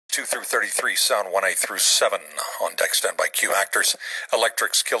2 through 33, sound 1A through 7. On deck, stand by cue actors.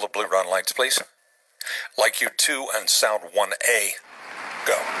 Electrics, kill the blue run lights, please. Like you 2 and sound 1A.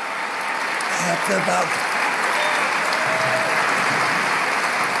 Go.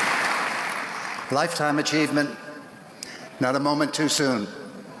 Lifetime achievement, not a moment too soon.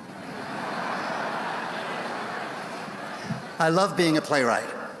 I love being a playwright.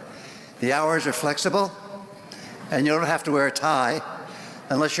 The hours are flexible, and you don't have to wear a tie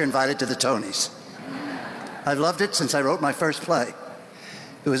unless you're invited to the Tonys. I've loved it since I wrote my first play.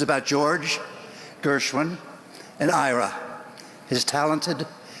 It was about George, Gershwin, and Ira, his talented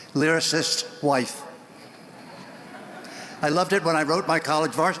lyricist wife. I loved it when I wrote my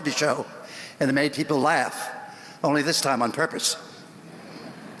college varsity show, and it made people laugh, only this time on purpose.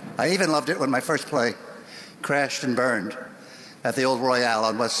 I even loved it when my first play crashed and burned at the old Royale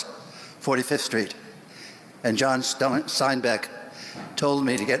on West 45th Street, and John Steinbeck told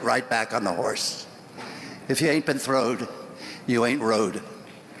me to get right back on the horse. If you ain't been throwed, you ain't rode.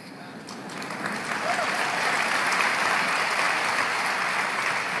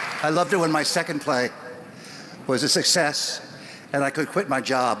 I loved it when my second play was a success and I could quit my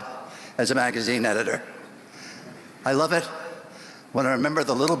job as a magazine editor. I love it when I remember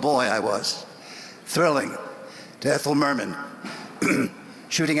the little boy I was, thrilling to Ethel Merman,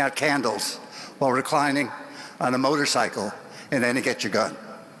 shooting out candles while reclining on a motorcycle in Annie Get Your Gun.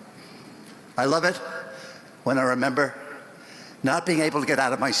 I love it when I remember not being able to get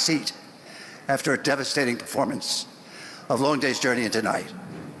out of my seat after a devastating performance of Long Day's Journey into Night.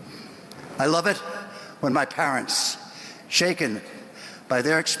 I love it when my parents, shaken by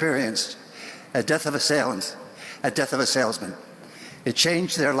their experience at Death of a Salesman, it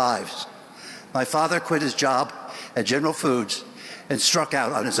changed their lives. My father quit his job at General Foods and struck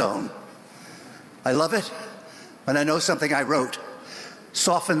out on his own. I love it when I know something I wrote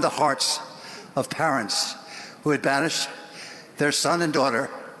softened the hearts of parents who had banished their son and daughter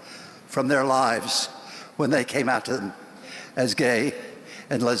from their lives when they came out to them as gay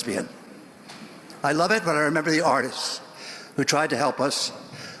and lesbian. I love it when I remember the artists who tried to help us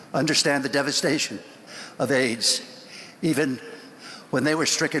understand the devastation of AIDS, even when they were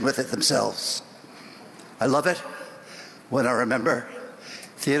stricken with it themselves. I love it when I remember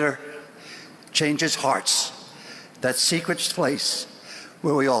theater changes hearts, that secret place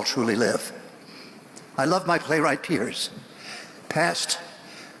where we all truly live. I love my playwright peers, past,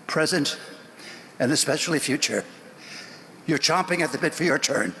 present, and especially future. You're chomping at the bit for your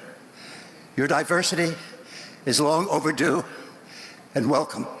turn. Your diversity is long overdue and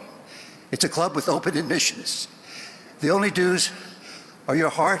welcome. It's a club with open admissions. The only dues are your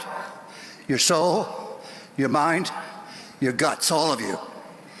heart, your soul, your mind, your guts, all of you.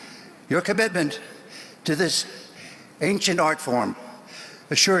 Your commitment to this ancient art form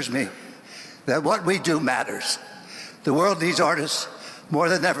assures me that what we do matters. The world needs artists more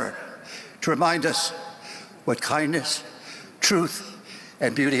than ever to remind us what kindness, truth,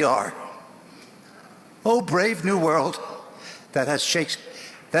 and beauty are. Oh, brave new world that has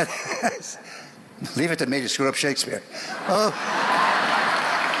leave it to me to screw up Shakespeare.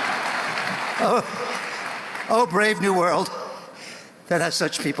 Oh, brave new world that has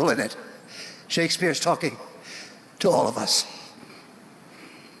such people in it. Shakespeare's talking to all of us.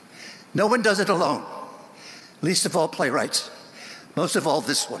 No one does it alone, least of all playwrights, most of all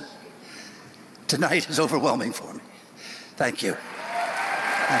this one. Tonight is overwhelming for me. Thank you.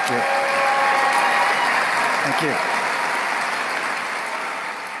 Thank you. Thank you.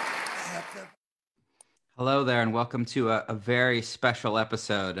 Hello there, and welcome to a very special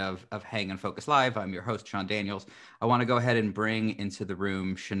episode of Hang and Focus Live. I'm your host, Sean Daniels. I want to go ahead and bring into the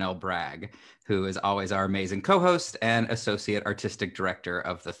room Chanel Bragg, who is always our amazing co-host and associate artistic director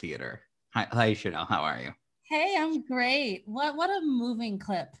of the theater. Hi, Chanel. How are you? Hey, I'm great. What a moving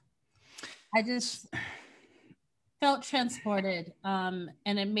clip. I just felt transported, and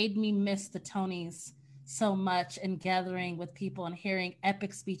it made me miss the Tonys so much, and gathering with people and hearing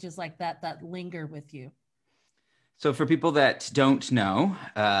epic speeches like that linger with you. So for people that don't know,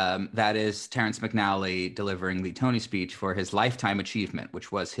 that is Terrence McNally delivering the Tony speech for his Lifetime Achievement,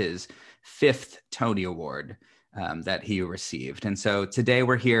 which was his 5th Tony Award that he received. And so today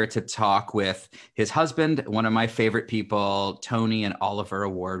we're here to talk with his husband, one of my favorite people, Tony and Olivier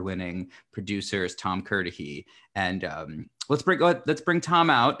Award-winning producers, Tom Kirdahy. And let's bring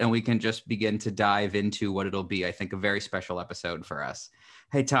Tom out, and we can just begin to dive into what it'll be, I think, a very special episode for us.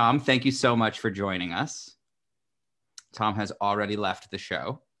 Hey, Tom, thank you so much for joining us. Tom has already left the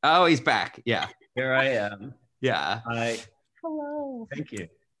show. Oh, he's back. Yeah. Here I am. Yeah. Hi. Hello. Thank you.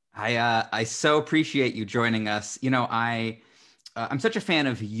 I so appreciate you joining us. You know, I I'm such a fan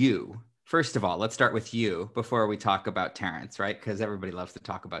of you. First of all, let's start with you before we talk about Terrence, right? Because everybody loves to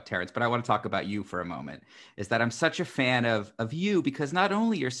talk about Terrence, but I want to talk about you for a moment. Is that I'm such a fan of you because not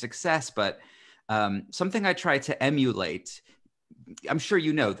only your success, but something I try to emulate. I'm sure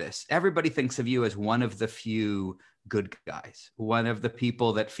you know this. Everybody thinks of you as one of the few good guys, one of the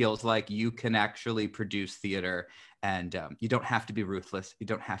people that feels like you can actually produce theater, and you don't have to be ruthless. You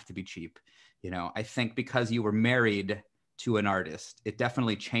don't have to be cheap. You know, I think because you were married to an artist, it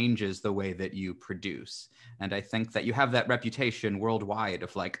definitely changes the way that you produce. And I think that you have that reputation worldwide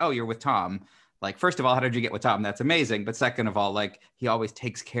of like, oh, you're with Tom. Like, first of all, how did you get with Tom? That's amazing. But second of all, like, he always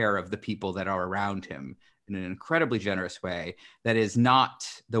takes care of the people that are around him in an incredibly generous way that is not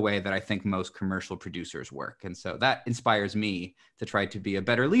the way that I think most commercial producers work. And so that inspires me to try to be a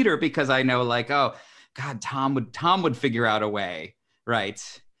better leader, because I know, like, oh God, Tom would figure out a way, right,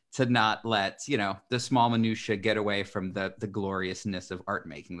 to not let, you know, the small minutia get away from the gloriousness of art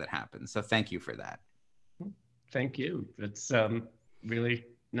making that happens. So thank you for that. Thank you. It's really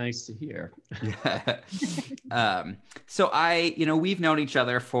nice to hear. So we've known each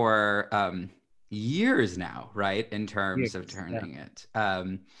other for years now, right? In terms of turning it.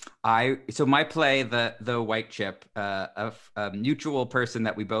 So my play, the White Chip, a mutual person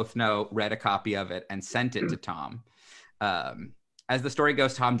that we both know read a copy of it and sent it to Tom. As the story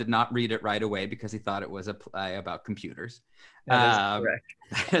goes, Tom did not read it right away because he thought it was a play about computers. That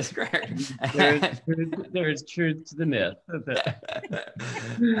is correct. That is correct. There is truth to the myth.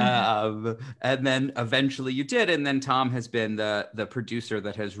 And then eventually you did. And then Tom has been the producer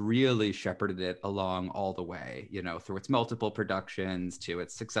that has really shepherded it along all the way, you know, through its multiple productions to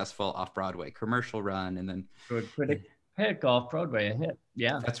its successful off-Broadway commercial run. And then good critic pick, off-Broadway, a hit.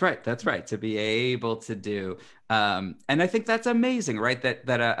 Yeah. That's right. To be able to do. And I think that's amazing, right?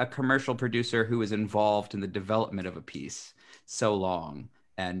 That a commercial producer who is involved in the development of a piece so long,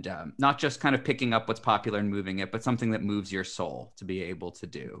 and not just kind of picking up what's popular and moving it, but something that moves your soul to be able to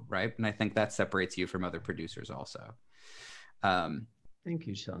do, right? And I think that separates you from other producers also. Thank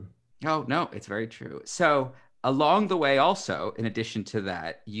you, Sean. Oh, no, it's very true. So along the way also, in addition to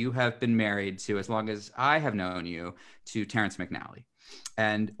that, you have been married to, as long as I have known you, to Terrence McNally.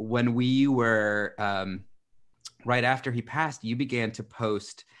 And when we were, right after he passed, you began to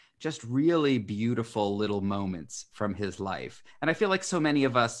post just really beautiful little moments from his life. And I feel like so many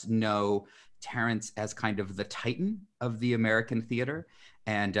of us know Terrence as kind of the titan of the American theater.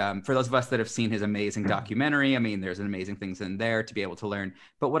 And for those of us that have seen his amazing documentary, I mean, there's amazing things in there to be able to learn.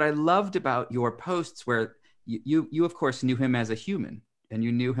 But what I loved about your posts, where you of course knew him as a human, and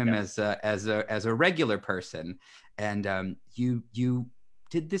you knew him as a regular person, and you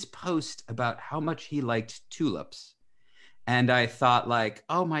did this post about how much he liked tulips. And I thought, like,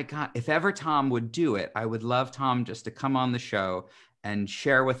 oh my God, if ever Tom would do it, I would love Tom just to come on the show and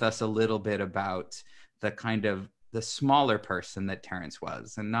share with us a little bit about the kind of the smaller person that Terrence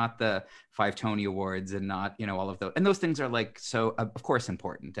was, and not the 5 Tony Awards, and not, you know, all of those. And those things are, like, so of course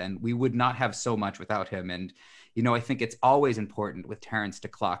important, and we would not have so much without him. And, you know, I think it's always important with Terrence to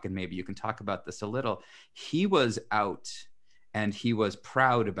clock, and maybe you can talk about this a little. He was out, and he was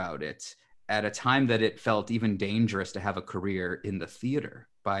proud about it at a time that it felt even dangerous to have a career in the theater,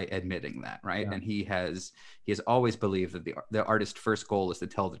 by admitting that, right? Yeah. And he has always believed that the artist's first goal is to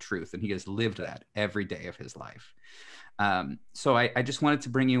tell the truth, and he has lived that every day of his life. So I just wanted to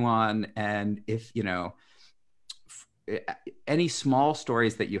bring you on, and if, you know, any small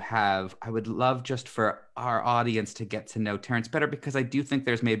stories that you have, I would love just for our audience to get to know Terrence better, because I do think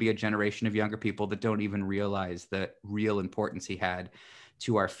there's maybe a generation of younger people that don't even realize the real importance he had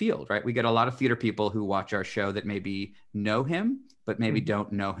to our field, right? We get a lot of theater people who watch our show that maybe know him, but maybe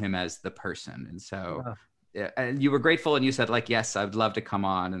don't know him as the person. And so, and you were grateful, and you said, like, yes, I would love to come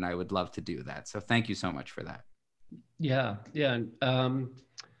on, and I would love to do that. So thank you so much for that. Yeah.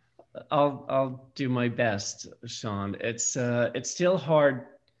 I'll do my best, Sean. It's still hard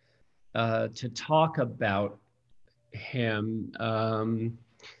to talk about him.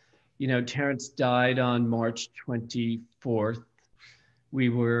 You know, Terrence died on March 24th. We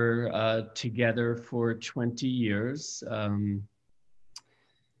were together for 20 years.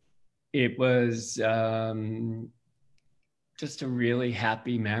 It was just a really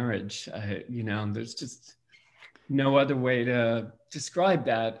happy marriage. You know, there's just no other way to describe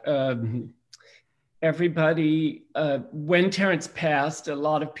that. Everybody, when Terrence passed, a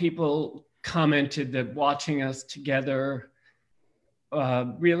lot of people commented that watching us together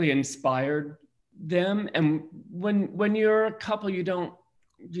really inspired them. And when you're a couple, you don't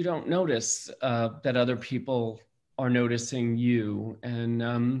notice that other people are noticing you.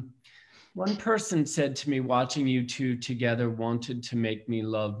 And One person said to me, watching you two together wanted to make me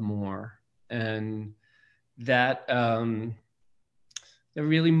love more. And that, that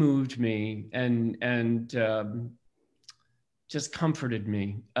really moved me and just comforted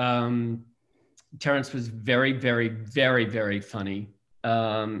me. Terrence was very, very, very, very funny.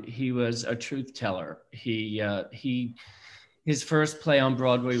 He was a truth teller. His first play on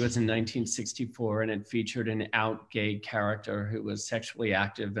Broadway was in 1964, and it featured an out gay character who was sexually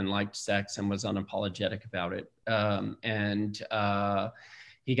active and liked sex and was unapologetic about it.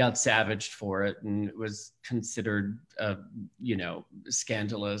 He got savaged for it, and it was considered,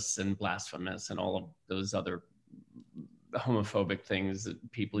 scandalous and blasphemous and all of those other homophobic things that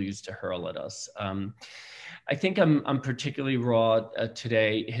people used to hurl at us. I think I'm particularly raw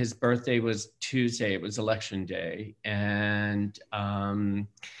today. His birthday was Tuesday. It was election day. And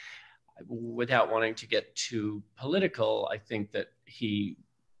without wanting to get too political, I think that he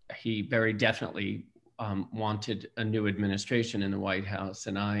very definitely wanted a new administration in the White House.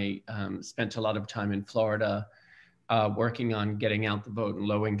 And I spent a lot of time in Florida working on getting out the vote in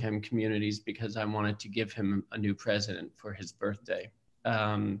low-income communities because I wanted to give him a new president for his birthday.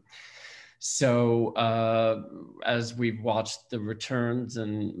 So as we've watched the returns,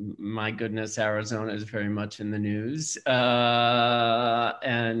 and my goodness, Arizona is very much in the news, and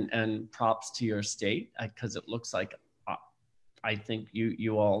props to your state, because it looks like I think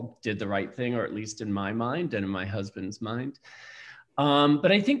you all did the right thing, or at least in my mind and in my husband's mind.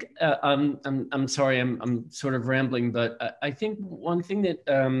 But I think I'm sorry, I'm sort of rambling, but I think one thing that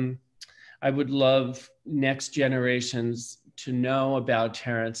I would love next generations to know about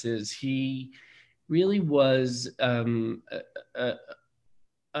Terrence is he really was a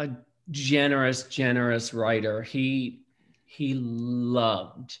generous writer. He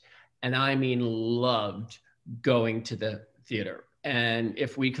loved, and I mean loved, going to the theater. And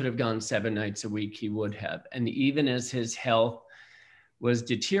if we could have gone 7 nights a week, he would have. And even as his health was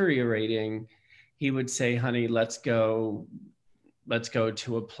deteriorating, he would say, honey, let's go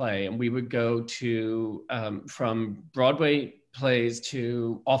to a play. And we would go to, from Broadway plays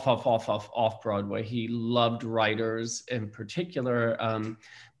to off-Broadway. He loved writers in particular,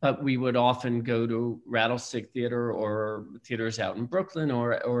 but we would often go to Rattlestick Theater or theaters out in Brooklyn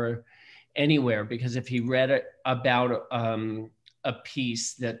or anywhere, because if he read about a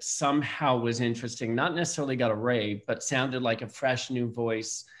piece that somehow was interesting, not necessarily got a rave, but sounded like a fresh new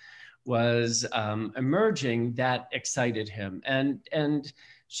voice was emerging, that excited him. And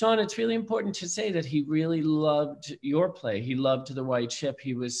Sean, it's really important to say that he really loved your play. He loved The White Ship.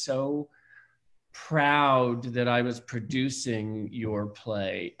 He was so proud that I was producing your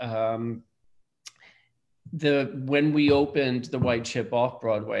play. When we opened The White Ship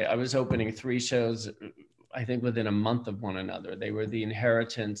off-Broadway, I was opening 3 shows, I think within a month of one another. They were The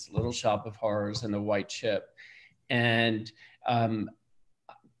Inheritance, Little Shop of Horrors, and The White Ship. And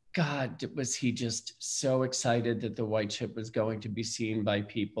God, was he just so excited that The White Ship was going to be seen by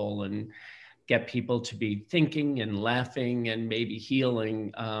people and get people to be thinking and laughing and maybe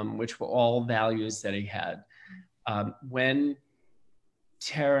healing, which were all values that he had. When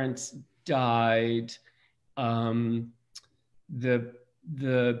Terrence died, the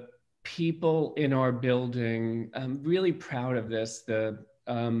people in our building, I'm really proud of this,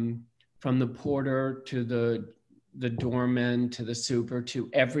 from the porter to the doorman to the super to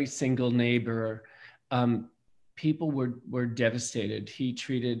every single neighbor, people were devastated. He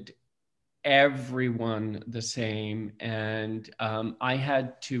treated everyone the same. And I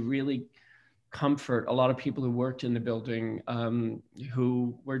had to really comfort a lot of people who worked in the building,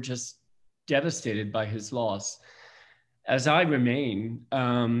 who were just devastated by his loss, as I remain.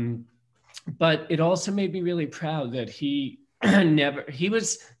 But it also made me really proud that he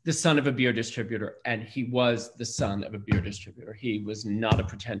was the son of a beer distributor, and he was the son of a beer distributor. He was not a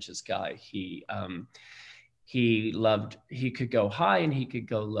pretentious guy. He could go high and he could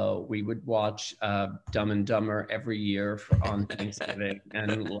go low. We would watch Dumb and Dumber every year on Thanksgiving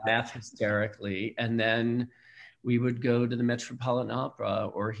and laugh hysterically. And then we would go to the Metropolitan Opera,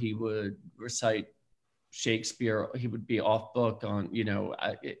 or he would recite Shakespeare. He would be off book on,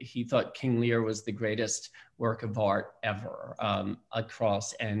 he thought King Lear was the greatest work of art ever,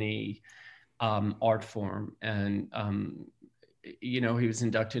 across any art form. And, he was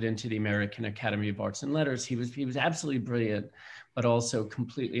inducted into the American Academy of Arts and Letters. He was absolutely brilliant, but also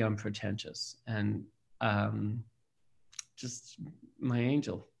completely unpretentious, and just my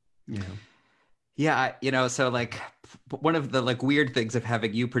angel, Yeah, you know, so like one of the like weird things of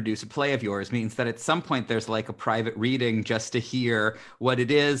having you produce a play of yours means that at some point there's like a private reading just to hear what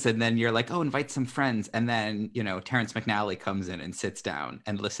it is, and then you're like, oh, invite some friends, and then you know Terrence McNally comes in and sits down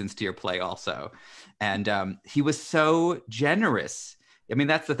and listens to your play also, and he was so generous. I mean,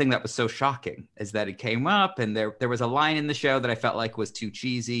 that's the thing that was so shocking is that it came up and there was a line in the show that I felt like was too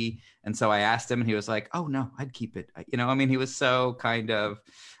cheesy, and so I asked him, and he was like, oh no, I'd keep it. You know, I mean, he was so kind of.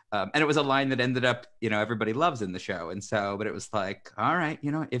 And it was a line that ended up, you know, everybody loves in the show. And so, but it was like, all right, you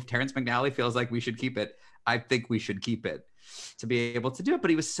know, if Terrence McNally feels like we should keep it, I think we should keep it to be able to do it. But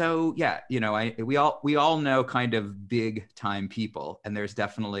he was so, yeah, you know, we all know kind of big time people, and there's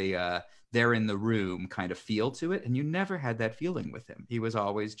definitely they're in the room kind of feel to it. And you never had that feeling with him. He was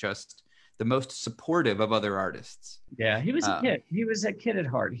always just the most supportive of other artists. Yeah, he was a kid. He was a kid at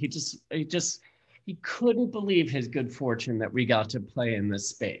heart. He couldn't believe his good fortune that we got to play in this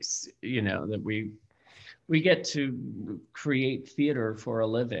space, you know, that we get to create theater for a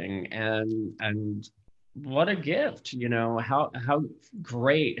living, and what a gift, you know, how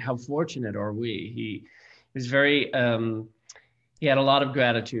great, how fortunate are we. He was very, he had a lot of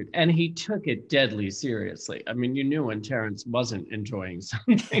gratitude, and he took it deadly seriously. I mean, you knew when Terrence wasn't enjoying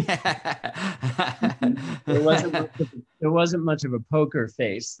something. There wasn't much of a poker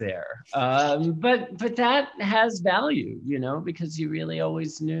face there. But that has value, you know, because he really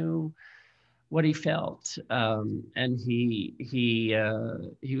always knew what he felt. And he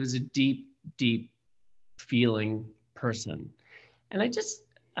was a deep, deep feeling person. And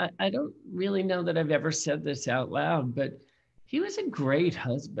I don't really know that I've ever said this out loud, but he was a great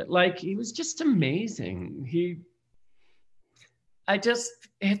husband. Like, he was just amazing. I just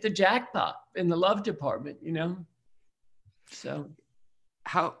hit the jackpot in the love department, you know? So.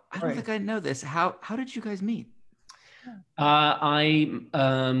 I don't think I know this. How did you guys meet? I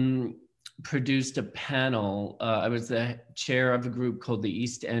produced a panel. I was the chair of a group called the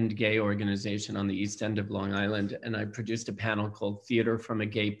East End Gay Organization on the East End of Long Island. And I produced a panel called Theater from a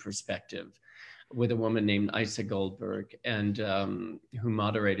Gay Perspective with a woman named Isa Goldberg, and who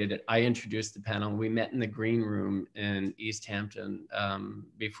moderated it. I introduced the panel. We met in the green room in East Hampton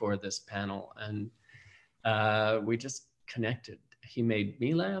before this panel, and we just connected. He made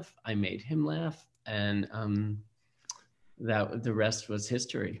me laugh, I made him laugh, and that the rest was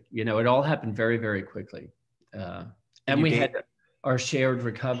history. You know, it all happened very, very quickly. And we had our shared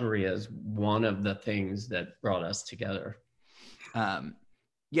recovery as one of the things that brought us together.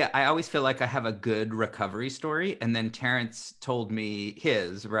 Yeah, I always feel like I have a good recovery story, and then Terrence told me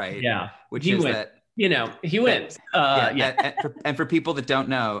his, right? Yeah, which is that, you know, he wins. Yeah. And for people that don't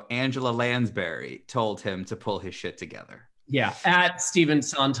know, Angela Lansbury told him to pull his shit together. Yeah, at Stephen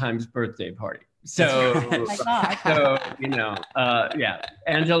Sondheim's birthday party. So, you know, yeah,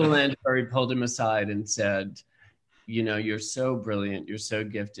 Angela Lansbury pulled him aside and said, you know, you're so brilliant, you're so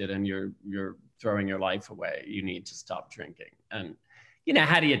gifted, and you're throwing your life away. You need to stop drinking. And you know,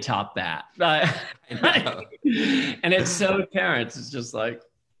 how do you top that? And it's so Terrence. It's just like,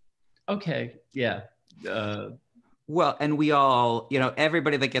 okay, yeah. Well, and we all, you know,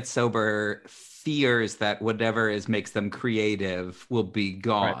 everybody that gets sober fears that whatever makes them creative will be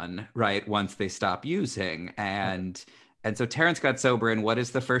gone, right? Once they stop using. And so Terrence got sober, and what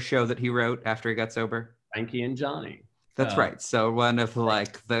is the first show that he wrote after he got sober? Frankie and Johnny. That's right. So one of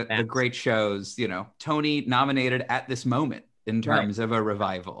like the great shows, you know, Tony nominated at this moment in terms of a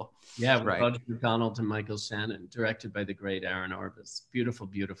revival. Yeah, with Roger McDonald and Michael Shannon, directed by the great Aaron Arbus. Beautiful,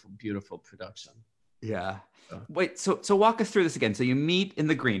 beautiful, beautiful production. Yeah. Wait, so walk us through this again. So you meet in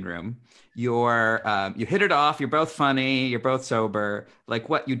the green room, you hit it off, you're both funny, you're both sober. Like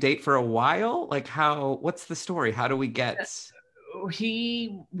what, you date for a while? Like what's the story? How do we get?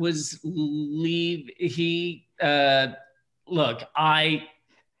 Look,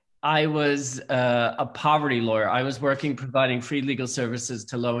 I was a poverty lawyer. I was providing free legal services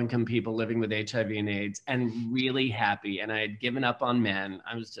to low-income people living with HIV and AIDS, and really happy. And I had given up on men.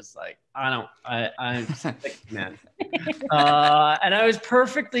 I was just like, I'm sick of men. And I was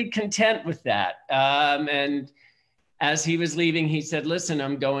perfectly content with that. And as he was leaving, he said, listen,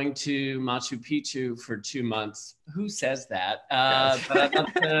 I'm going to Machu Picchu for 2 months. Who says that? But I'd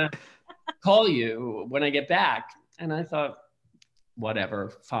love to call you when I get back. And I thought,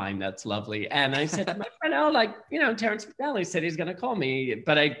 whatever, fine, that's lovely. And I said to my friend, oh, like, you know, Terrence McNally said he's going to call me,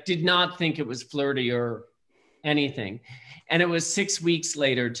 but I did not think it was flirty or anything. And it was 6 weeks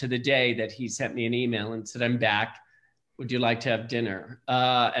later to the day that he sent me an email and said, I'm back. Would you like to have dinner?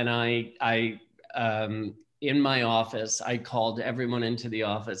 And I in my office, I called everyone into the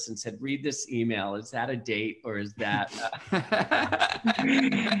office and said, read this email. Is that a date or is that?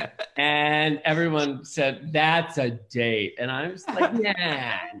 And everyone said, that's a date. And I was like,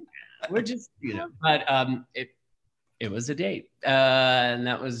 nah, we're just, but it was a date. And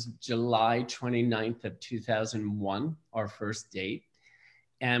that was July 29th of 2001, our first date.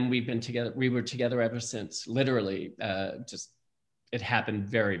 And we've been together, we were together ever since, literally, it happened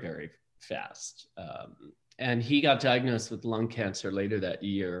very, very fast. And he got diagnosed with lung cancer later that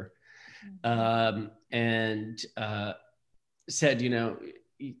year, and said,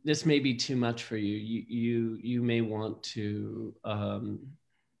 this may be too much for you. You may want to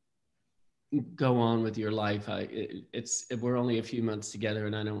go on with your life. We're only a few months together,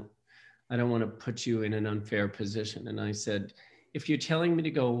 and I don't want to put you in an unfair position. And I said, if you're telling me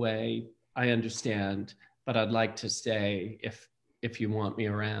to go away, I understand, but I'd like to stay if you want me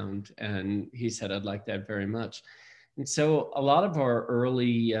around. And he said, I'd like that very much. And so a lot of our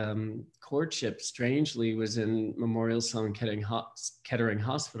early courtship, strangely, was in Memorial Sloan Kettering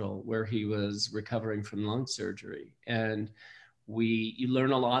Hospital, where he was recovering from lung surgery. And you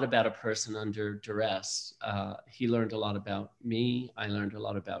learn a lot about a person under duress. He learned a lot about me. I learned a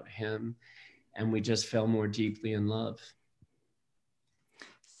lot about him. And we just fell more deeply in love.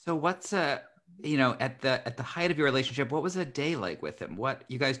 So what's at the height of your relationship, what was a day like with him? What,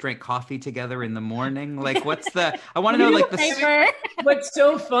 you guys drank coffee together in the morning? Like, I want to know, like, what's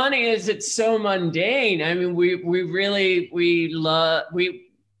so funny is it's so mundane. I mean, we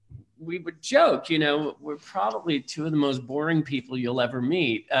would joke, we're probably two of the most boring people you'll ever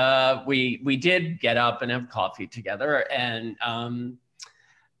meet. We did get up and have coffee together, and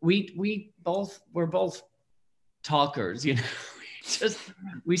we're both talkers,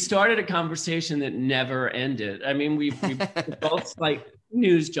 we started a conversation that never ended. I mean, we both like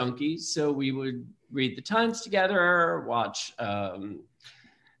news junkies, so we would read the Times together, watch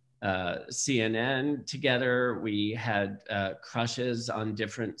CNN together. We had crushes on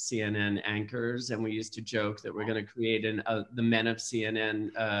different CNN anchors, and we used to joke that we're going to create the Men of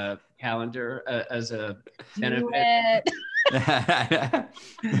CNN calendar as a benefit.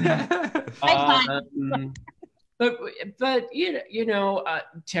 But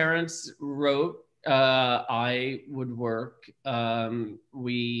Terrence wrote, I would work.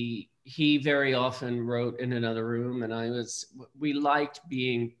 He very often wrote in another room, and we liked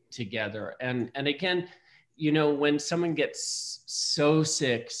being together. And again, when someone gets so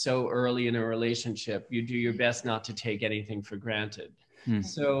sick so early in a relationship, you do your best not to take anything for granted.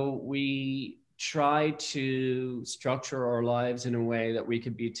 So we try to structure our lives in a way that we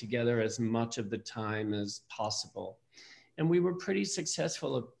could be together as much of the time as possible. And we were pretty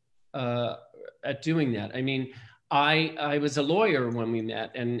successful at doing that. I mean, I was a lawyer when we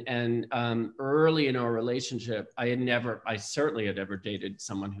met, and early in our relationship, I certainly had never dated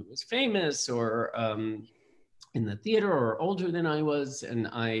someone who was famous or in the theater or older than I was. And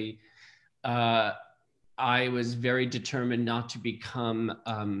I was very determined not to become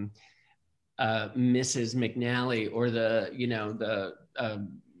Mrs. McNally or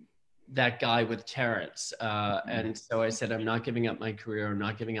that guy with Terrence. And so I said, I'm not giving up my career. I'm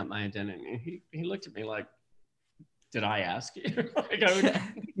not giving up my identity. And he looked at me like, did I ask you? Like, I would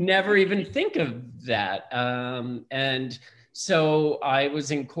never even think of that. And so I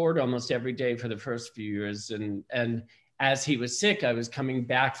was in court almost every day for the first few years. And as he was sick, I was coming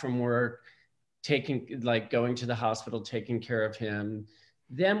back from work, going to the hospital, taking care of him.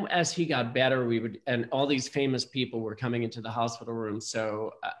 Then as he got better, and all these famous people were coming into the hospital room.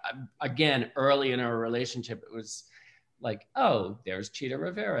 So again, early in our relationship, it was like, oh, there's Cheetah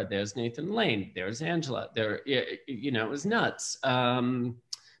Rivera, there's Nathan Lane, there's Angela, it was nuts.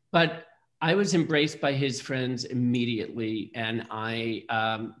 But I was embraced by his friends immediately, and I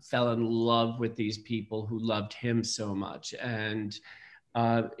fell in love with these people who loved him so much. And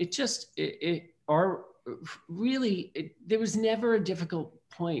there was never a difficult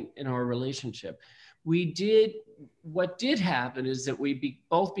point in our relationship. What did happen is that we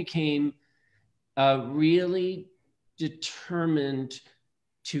both became really determined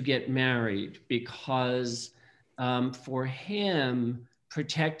to get married, because for him,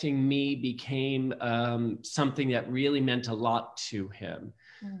 protecting me became something that really meant a lot to him.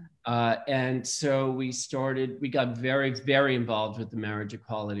 And so we got very, very involved with the marriage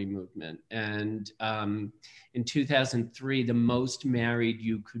equality movement. And in 2003, the most married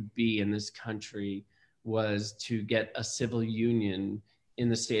you could be in this country was to get a civil union in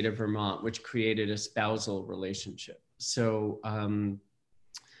the state of Vermont, which created a spousal relationship. So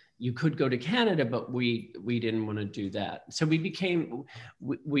you could go to Canada, but we didn't want to do that. So we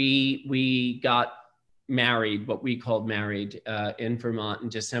got married, what we called married, in Vermont in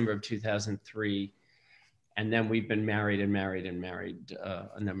December of 2003. And then we've been married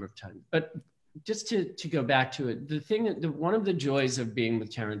a number of times. But just to go back to it, one of the joys of being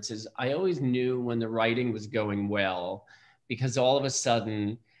with Terrence is I always knew when the writing was going well, because all of a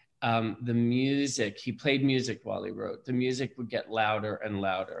sudden, the music, he played music while he wrote, the music would get louder and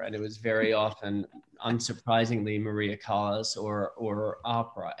louder. And it was very often, unsurprisingly, Maria Callas or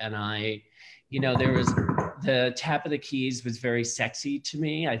opera. And there was, the tap of the keys was very sexy to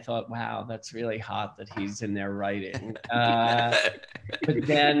me. I thought, wow, that's really hot that he's in there writing. But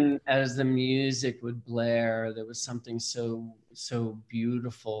then as the music would blare, there was something so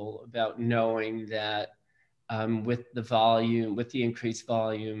beautiful about knowing that with the increased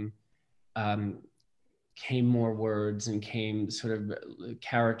volume, came more words and came sort of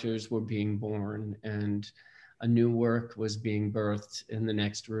characters were being born and a new work was being birthed in the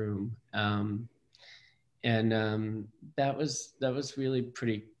next room. That was really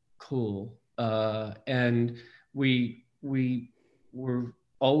pretty cool. And we were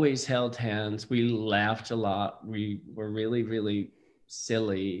always held hands. We laughed a lot. We were really, really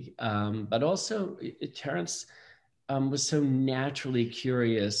silly. But also Terrence was so naturally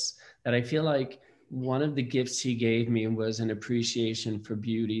curious that I feel like one of the gifts he gave me was an appreciation for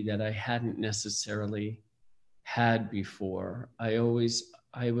beauty that I hadn't necessarily had before. I was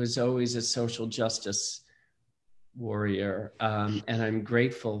always a social justice warrior, and I'm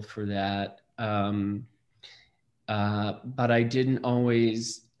grateful for that. But I didn't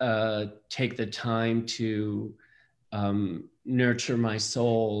always take the time to nurture my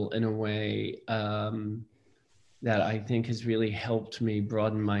soul in a way that I think has really helped me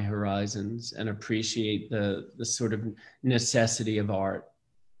broaden my horizons and appreciate the sort of necessity of art.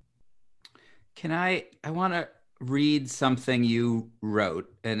 I want to read something you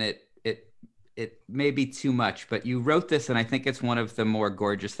wrote, and it may be too much, but you wrote this, and I think it's one of the more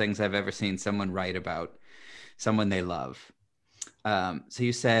gorgeous things I've ever seen someone write about someone they love. So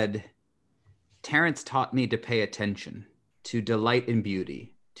you said, Terrence taught me to pay attention, to delight in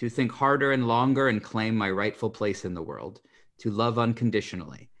beauty, to think harder and longer and claim my rightful place in the world, to love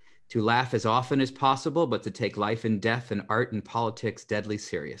unconditionally, to laugh as often as possible, but to take life and death and art and politics deadly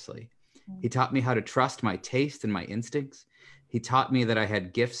seriously. He taught me how to trust my taste and my instincts. He taught me that I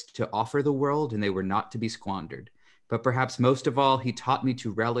had gifts to offer the world and they were not to be squandered. But perhaps most of all, he taught me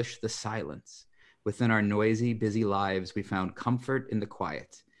to relish the silence. Within our noisy, busy lives, we found comfort in the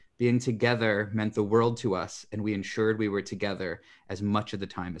quiet. Being together meant the world to us, and we ensured we were together as much of the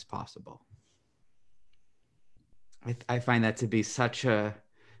time as possible. I find that to be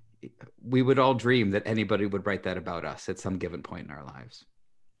we would all dream that anybody would write that about us at some given point in our lives.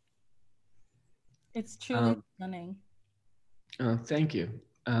 It's truly stunning. Thank you.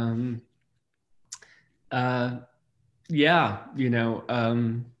 Yeah,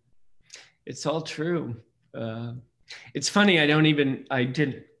 it's all true. It's funny, I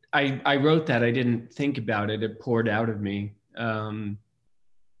wrote that, I didn't think about it, it poured out of me. And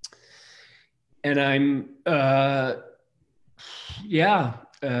I'm, I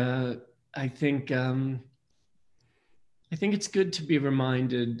think it's good to be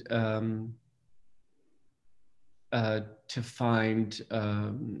reminded to find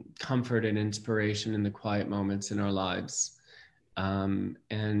comfort and inspiration in the quiet moments in our lives.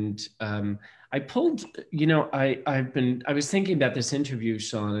 I pulled, I was thinking about this interview,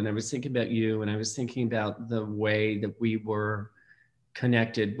 Sean, and I was thinking about you, and I was thinking about the way that we were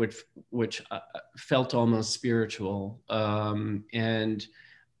connected, which felt almost spiritual. And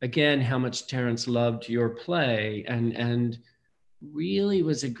again, how much Terrence loved your play and really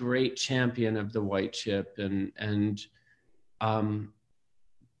was a great champion of the white chip and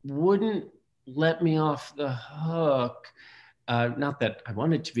wouldn't let me off the hook. Not that I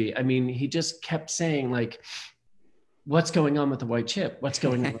wanted to be. I mean, he just kept saying, like, what's going on with the white chip? What's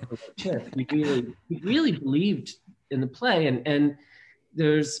going on with the white chip? He really believed in the play. And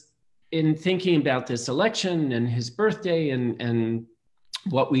there's, in thinking about this election and his birthday and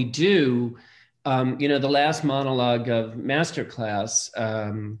what we do, the last monologue of Masterclass,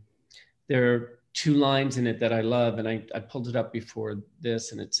 there are two lines in it that I love, and I pulled it up before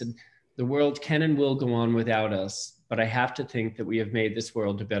this, and it said, "The world can and will go on without us, but I have to think that we have made this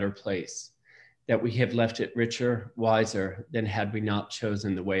world a better place, that we have left it richer, wiser than had we not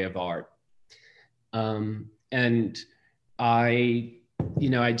chosen the way of art." And I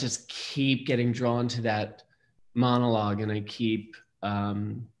just keep getting drawn to that monologue, and I keep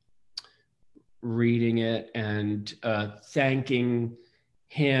reading it and thanking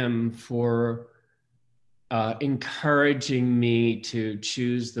him for encouraging me to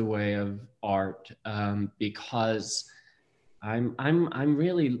choose the way of art, because I'm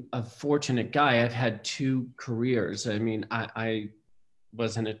really a fortunate guy. I've had two careers. I mean, I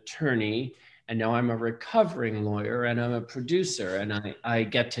was an attorney, and now I'm a recovering lawyer, and I'm a producer, and I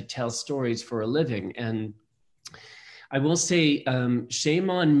get to tell stories for a living. And I will say, shame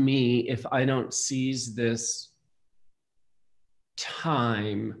on me if I don't seize this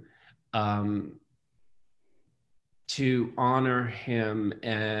time to honor him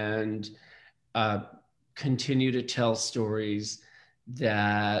and continue to tell stories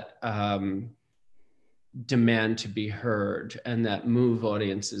that demand to be heard and that move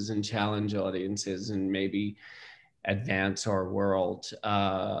audiences and challenge audiences and maybe advance our world.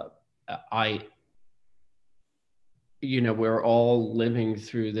 We're all living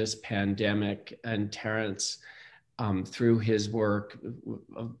through this pandemic, and Terrence, through his work,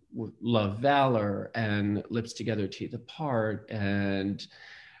 Love, Valor, and Lips Together, Teeth Apart, and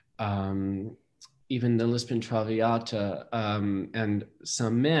even the Lisbon Traviata, and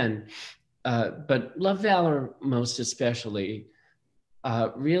Some Men, but Love, Valor most especially,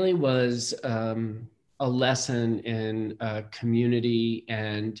 really was a lesson in community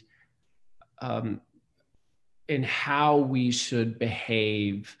and in how we should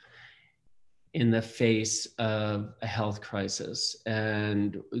behave in the face of a health crisis,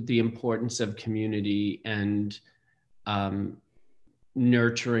 and the importance of community and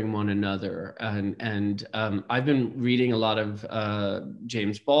nurturing one another. And I've been reading a lot of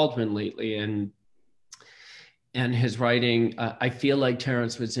James Baldwin lately, and his writing, I feel like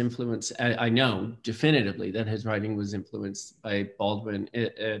Terrence was influenced. I know definitively that his writing was influenced by Baldwin,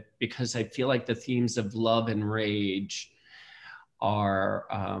 because I feel like the themes of love and rage are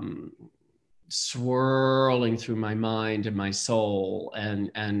swirling through my mind and my soul,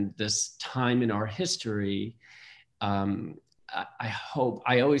 and this time in our history. I hope,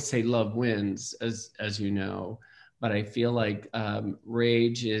 I always say love wins, as you know, but I feel like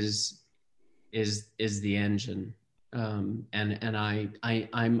rage is the engine, and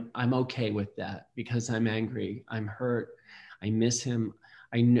I'm okay with that, because I'm angry, I'm hurt, I miss him.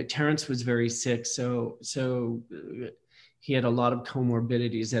 I know Terrence was very sick, so he had a lot of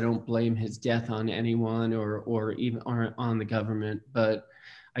comorbidities. I don't blame his death on anyone or even on the government, but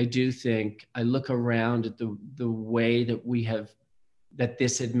I do think, I look around at the way that that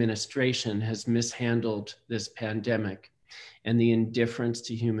this administration has mishandled this pandemic, and the indifference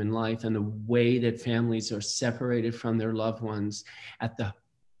to human life, and the way that families are separated from their loved ones at the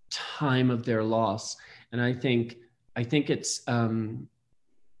time of their loss. And I think it's a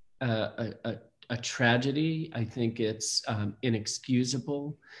tragedy. I think it's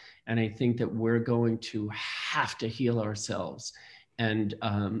inexcusable. And I think that we're going to have to heal ourselves. And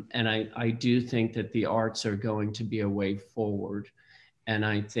I do think that the arts are going to be a way forward. And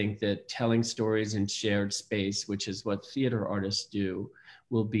I think that telling stories in shared space, which is what theater artists do,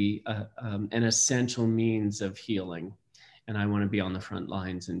 will be an essential means of healing. And I want to be on the front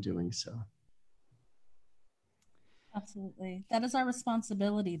lines in doing so. Absolutely. That is our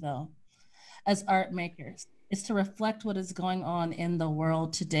responsibility, though, as art makers, is to reflect what is going on in the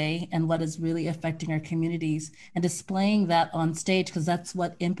world today and what is really affecting our communities, and displaying that on stage, because that's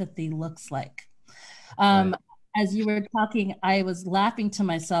what empathy looks like. Right. As you were talking, I was laughing to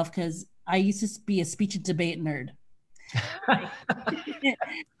myself because I used to be a speech and debate nerd. And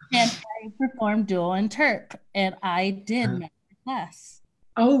I performed dual interp, and I did master class.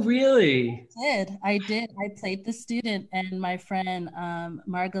 Oh, really? I did. I played the student, and my friend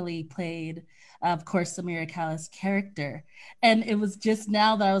Margalie played, of course, Samira Kala's character. And it was just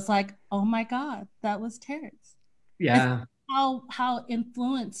now that I was like, oh my God, that was Terrence. Yeah. How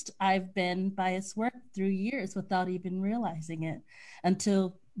influenced I've been by his work through years without even realizing it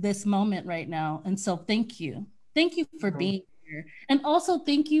until this moment right now. And so thank you. Thank you for being here. And also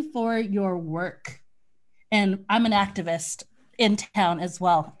thank you for your work. And I'm an activist in town as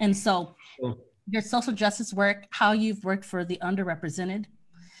well. And so your social justice work, how you've worked for the underrepresented,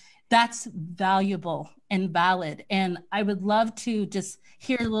 that's valuable and valid. And I would love to just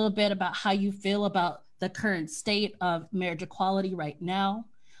hear a little bit about how you feel about the current state of marriage equality right now.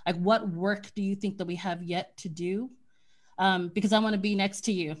 Like, what work do you think that we have yet to do? Because I want to be next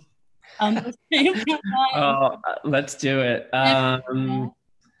to you. Oh, let's do it.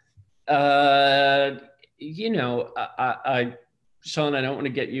 Sean, I don't want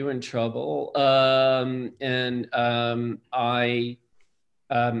to get you in trouble.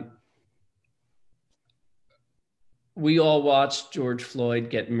 We all watched George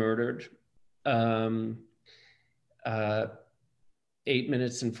Floyd get murdered. 8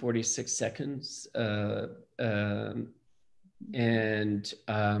 minutes and 46 seconds. And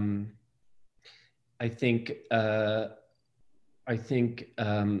I think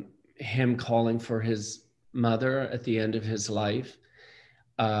him calling for his mother at the end of his life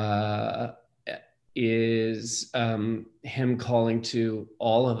is him calling to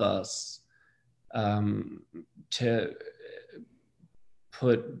all of us to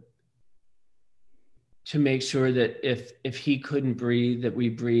make sure that if he couldn't breathe, that we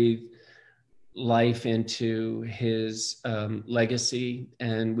breathe life into his legacy,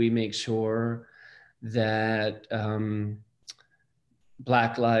 and we make sure that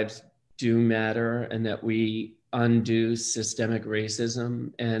Black lives do matter, and that we undo systemic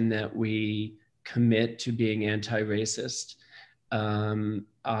racism, and that we commit to being anti-racist.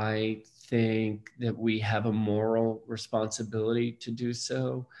 I think that we have a moral responsibility to do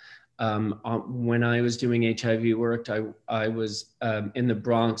so. When I was doing HIV work, I was in the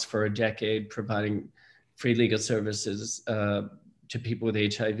Bronx for a decade, providing free legal services to people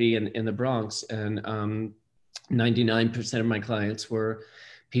with HIV in the Bronx. And 99% of my clients were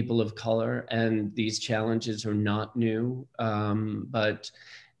people of color, and these challenges are not new. But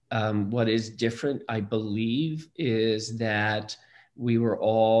what is different, I believe, is that we were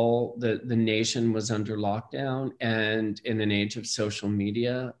all, the nation was under lockdown, and in an age of social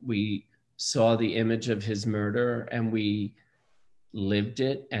media, we saw the image of his murder and we lived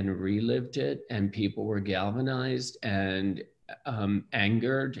it and relived it, and people were galvanized and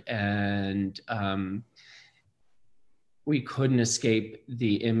angered, and we couldn't escape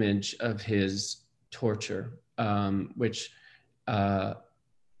the image of his torture, which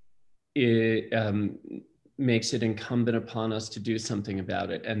makes it incumbent upon us to do something about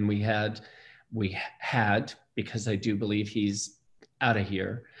it. And we had, because I do believe he's out of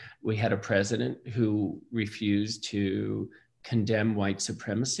here, we had a president who refused to condemn white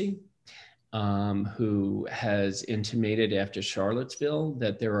supremacy, who has intimated after Charlottesville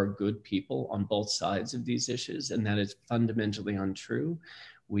that there are good people on both sides of these issues, and that is fundamentally untrue.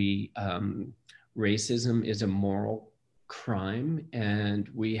 Racism is a moral crime, and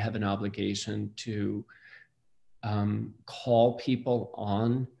we have an obligation to call people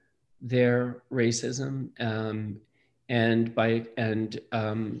on their racism, and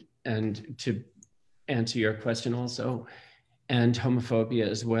to answer your question also, and homophobia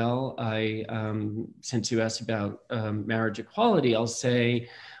as well. Since you asked about marriage equality, I'll say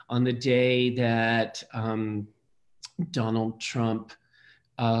on the day that Donald Trump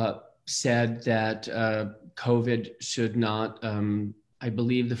said that COVID should not, I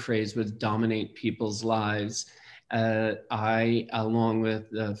believe the phrase was, dominate people's lives, I, along with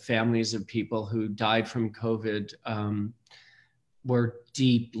the families of people who died from COVID, were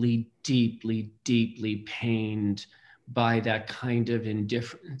deeply, deeply, deeply pained by that kind of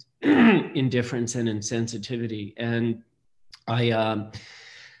indifference and insensitivity. And I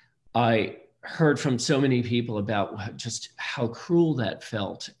heard from so many people about just how cruel that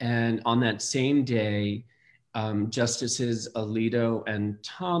felt. And on that same day, Justices Alito and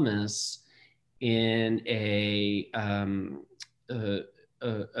Thomas, in a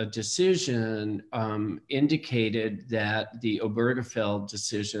decision, indicated that the Obergefell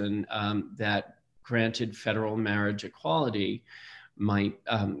decision that granted federal marriage equality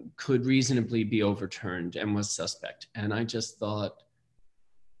could reasonably be overturned and was suspect. And I just thought,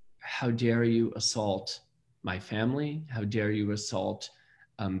 how dare you assault my family? How dare you assault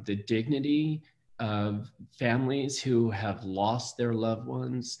the dignity of families who have lost their loved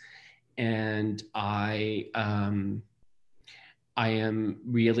ones? And I am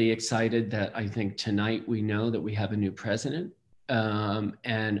really excited that I think tonight we know that we have a new president.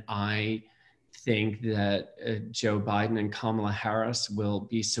 And I think that Joe Biden and Kamala Harris will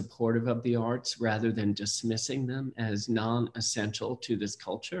be supportive of the arts rather than dismissing them as non-essential to this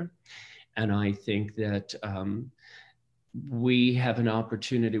culture. And I think that we have an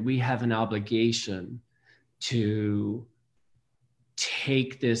opportunity, we have an obligation to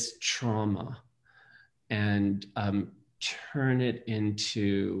take this trauma and turn it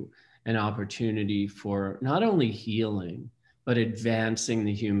into an opportunity for not only healing, but advancing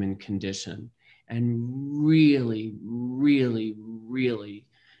the human condition, and really, really, really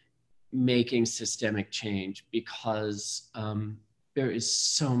making systemic change, because there is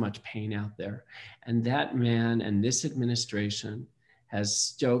so much pain out there. And that man and this administration has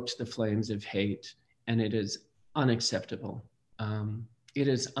stoked the flames of hate, and it is unacceptable. It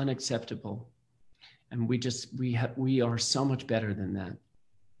is unacceptable. And we are so much better than that.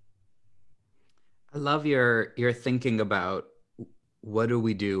 I love your thinking about what do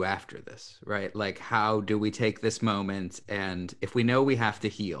we do after this, right? Like, how do we take this moment? And if we know we have to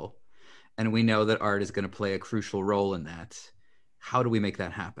heal, and we know that art is going to play a crucial role in that, how do we make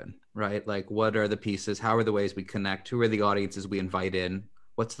that happen, right? Like, what are the pieces? How are the ways we connect? Who are the audiences we invite in?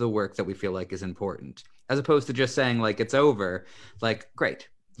 What's the work that we feel like is important? As opposed to just saying, like, it's over, like, great.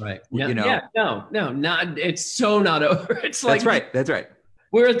 Right. No, not, it's so not over. It's like, that's right.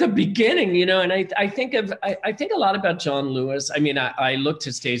 We're at the beginning, and I think a lot about John Lewis. I mean, I look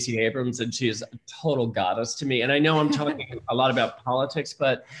to Stacey Abrams, and she is a total goddess to me. And I know I'm talking a lot about politics,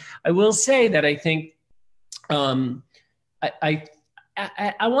 but I will say that I think I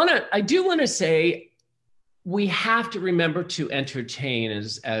do want to say we have to remember to entertain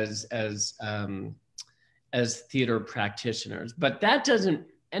as theater practitioners, but that doesn't.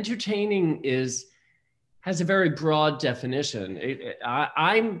 Entertaining has a very broad definition.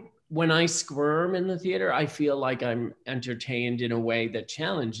 When I squirm in the theater, I feel like I'm entertained in a way that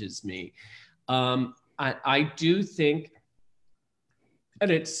challenges me. I do think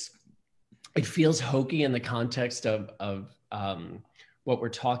that it feels hokey in the context of what we're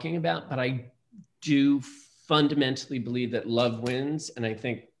talking about, but I do fundamentally believe that love wins, and I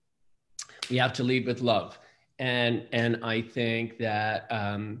think we have to lead with love. And I think that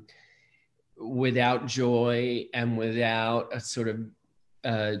without joy and without a sort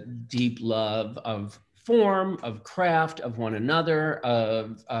of deep love of form, of craft, of one another,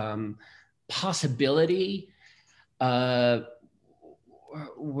 of possibility,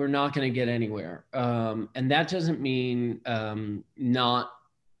 we're not going to get anywhere. And that doesn't mean not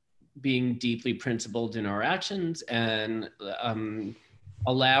being deeply principled in our actions and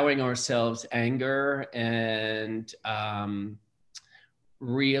allowing ourselves anger and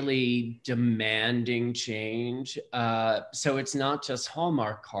really demanding change. So it's not just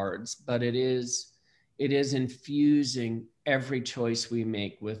Hallmark cards, but it is infusing every choice we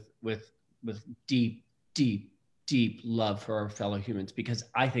make with deep, deep, deep love for our fellow humans, because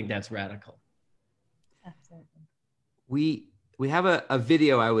I think that's radical. Absolutely. We have a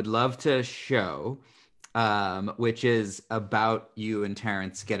video I would love to show, which is about you and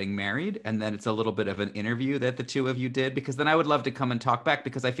Terrence getting married. And then it's a little bit of an interview that the two of you did, because then I would love to come and talk back,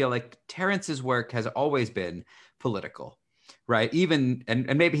 because I feel like Terrence's work has always been political, right? Even,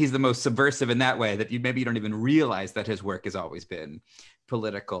 and maybe he's the most subversive in that way, that maybe you don't even realize that his work has always been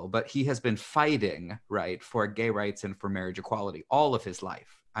political, but he has been fighting, right, for gay rights and for marriage equality all of his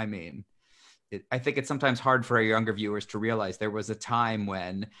life. I mean, I think it's sometimes hard for our younger viewers to realize there was a time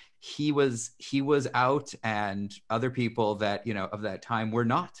when he was out, and other people that, of that time were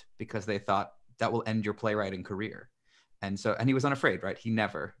not, because they thought that will end your playwriting career. And he was unafraid, right? He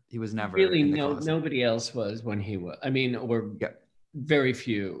was never really, nobody else was when he was. I mean, or very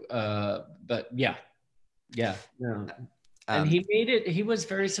few, but yeah. No. And he made it, he was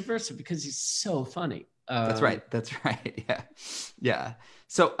very subversive because he's so funny. That's right. Yeah.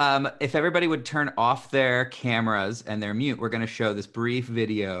 So if everybody would turn off their cameras and their mute, we're going to show this brief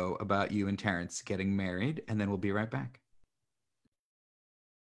video about you and Terrence getting married, and then we'll be right back.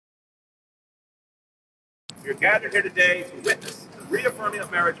 We are gathered here today to witness the reaffirming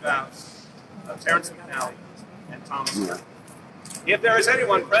of marriage vows of Terrence McNally and Thomas Kirdahy. If there is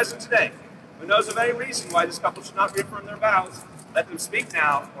anyone present today who knows of any reason why this couple should not reaffirm their vows, let them speak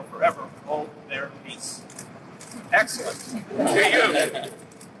now or forever hold their peace. Excellent.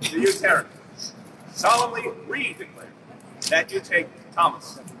 Do you, Terrence, solemnly re-declare that you take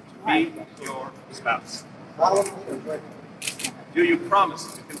Thomas to be your spouse? Do you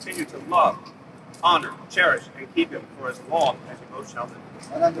promise to continue to love, honor, cherish, and keep him for as long as you both shall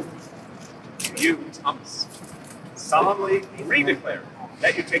live? Do you, Thomas, solemnly re-declare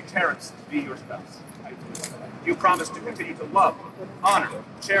that you take Terrence to be your spouse? Do you promise to continue to love, honor,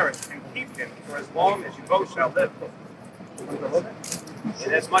 cherish, and keep him for as long as you both shall live?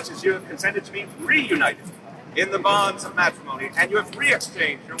 Inasmuch as you have consented to be reunited in the bonds of matrimony, and you have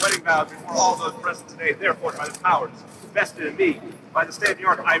re-exchanged your wedding vows before all those present today, therefore, by the powers vested in me by the state of New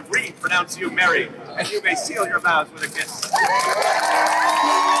York, I re-pronounce you married, and you may seal your vows with a kiss.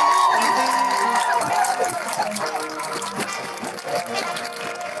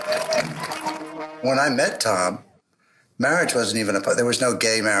 When I met Tom, marriage wasn't even there was no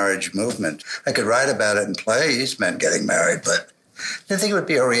gay marriage movement. I could write about it in plays, men getting married, but I didn't think it would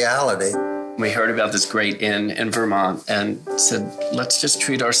be a reality. We heard about this great inn in Vermont and said, let's just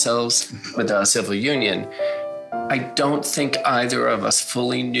treat ourselves with a civil union. I don't think either of us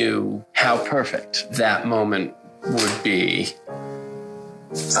fully knew how perfect that moment would be.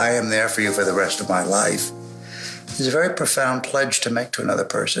 I am there for you for the rest of my life. is a very profound pledge to make to another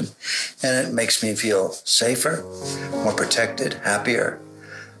person. And it makes me feel safer, more protected, happier,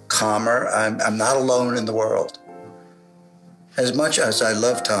 calmer. I'm not alone in the world. As much as I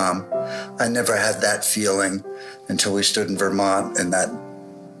love Tom, I never had that feeling until we stood in Vermont in that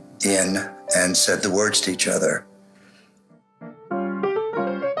inn and said the words to each other.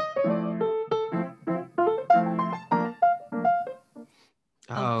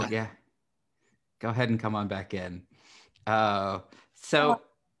 Oh, yeah. Go ahead and come on back in. So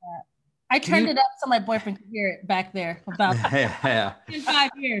I turned it up so my boyfriend could hear it back there about yeah. in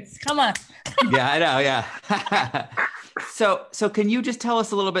 5 years. Come on. Yeah, I know. Yeah. So can you just tell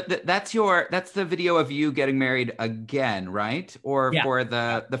us a little bit that's the video of you getting married again, right? Or for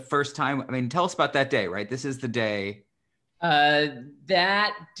the first time? I mean, tell us about that day, right? This is the day.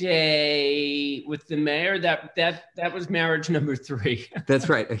 That day with the mayor, that was marriage number 3. That's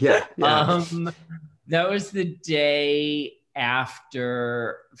right. Yeah. That was the day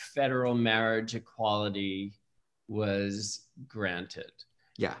after federal marriage equality was granted.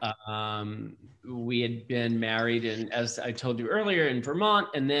 Yeah. We had been married, and as I told you earlier, in Vermont,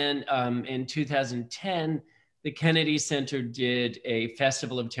 and then in 2010, the Kennedy Center did a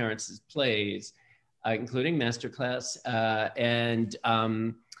festival of Terrence's plays, including Masterclass, and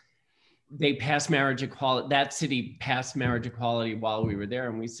they passed marriage equality. That city passed marriage equality while we were there,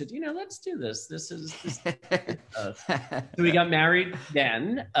 and we said, let's do this. This is so we got married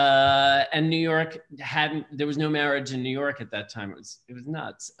then, and New York there was no marriage in New York at that time. It was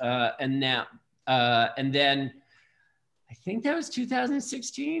nuts. And then I think that was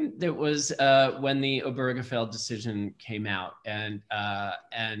 2016. That was when the Obergefell decision came out, and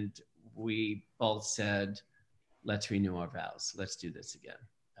we both said, let's renew our vows. Let's do this again.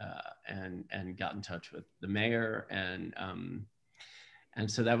 And got in touch with the mayor, and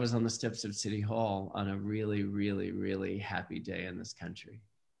so that was on the steps of City Hall on a really, really, really happy day in this country.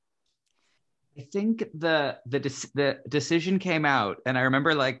 I think the decision came out, and I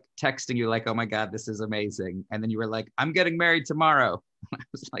remember like texting you like, "Oh my God, this is amazing!" And then you were like, "I'm getting married tomorrow." I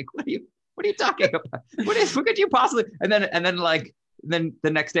was like, "What are you talking about? What could you possibly?" And then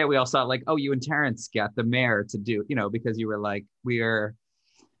the next day we all saw like, "Oh, you and Terrence got the mayor to do," because you were like, we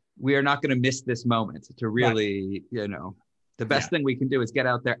are not going to miss this moment to really, the best thing we can do is get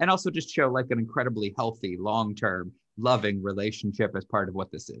out there and also just show like an incredibly healthy, long-term, loving relationship as part of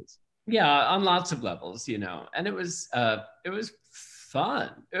what this is. Yeah, on lots of levels, and it was fun.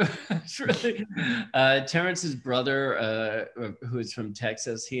 It was really, Terrence's brother, who is from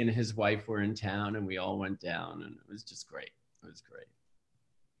Texas, he and his wife were in town, and we all went down, and it was just great. It was great.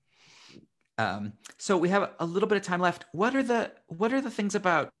 So we have a little bit of time left. What are the things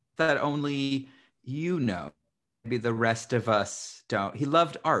about that only maybe the rest of us don't? He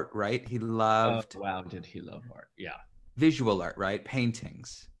loved art, right? He loved wow, did he love art? Yeah. Visual art, right?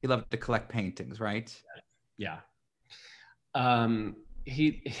 Paintings. He loved to collect paintings, right? Yeah.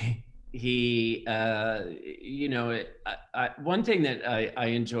 He one thing that I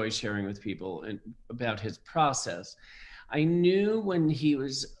enjoy sharing with people about his process, I knew when he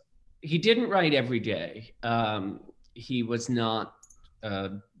didn't write every day. He was not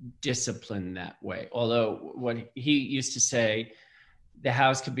disciplined that way. Although what he used to say, the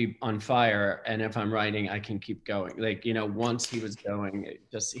house could be on fire, and if I'm writing, I can keep going. Like, once he was going,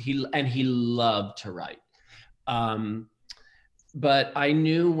 he loved to write. But I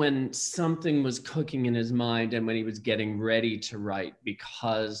knew when something was cooking in his mind and when he was getting ready to write,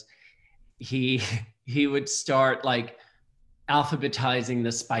 because he would start like alphabetizing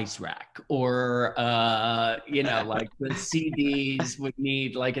the spice rack, or like the CDs would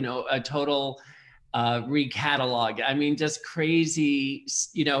need like a total recatalog. I mean, just crazy.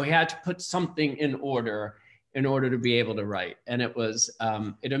 He had to put something in order to be able to write, and it was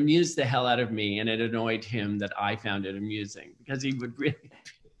it amused the hell out of me, and it annoyed him that I found it amusing, because he would really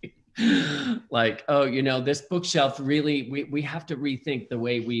be like, oh, this bookshelf really, we have to rethink the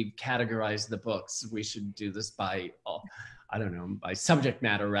way we categorize the books. We should do this by I don't know, by subject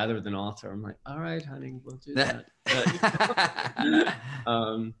matter rather than author. I'm like, all right, honey, we'll do that.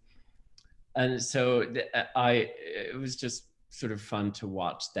 And so it was just sort of fun to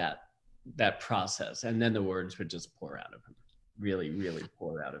watch that process. And then the words would just pour out of him, really, really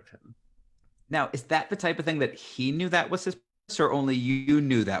pour out of him. Now, is that the type of thing that he knew that was his process, or only you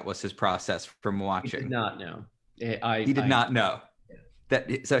knew that was his process from watching? He did not know. He did not know. Yeah.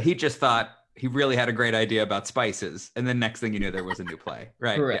 So he just thought he really had a great idea about spices, and then next thing you knew, there was a new play,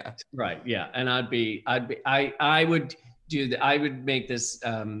 right? Correct. Yeah. Right. Yeah. And I would do that. I would make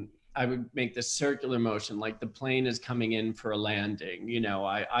this circular motion, like the plane is coming in for a landing.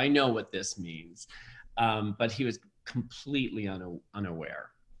 I know what this means. but he was completely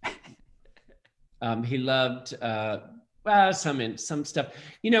unaware. He loved some stuff.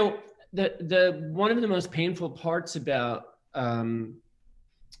 You know, the one of the most painful parts about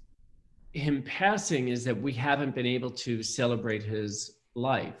him passing is that we haven't been able to celebrate his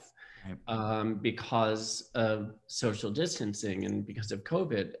life because of social distancing and because of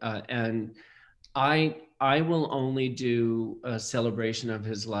COVID. And I will only do a celebration of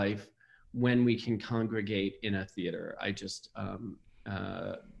his life when we can congregate in a theater. I just,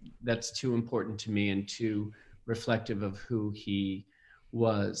 that's too important to me and too reflective of who he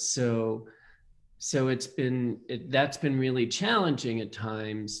was. So that's been really challenging at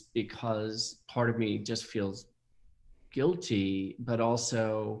times, because part of me just feels guilty, but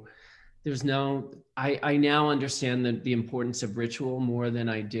also there's no, I now understand the importance of ritual more than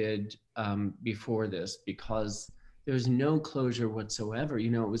I did before this, because there's no closure whatsoever.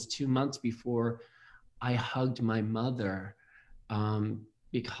 You know, it was 2 months before I hugged my mother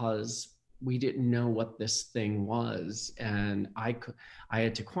because we didn't know what this thing was. And I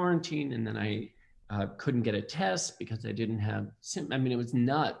had to quarantine, and then I couldn't get a test because I didn't have symptoms. I mean, it was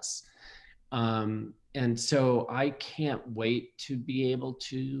nuts. And so I can't wait to be able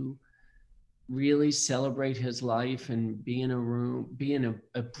to really celebrate his life and be in a room, be in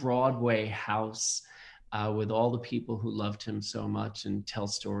a Broadway house with all the people who loved him so much, and tell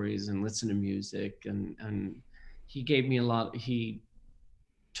stories and listen to music. And he gave me a lot. He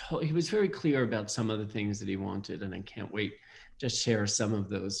was very clear about some of the things that he wanted, and I can't wait to share some of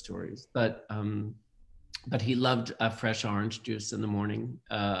those stories. But he loved fresh orange juice in the morning,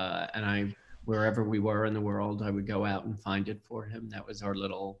 and wherever we were in the world, I would go out and find it for him. That was our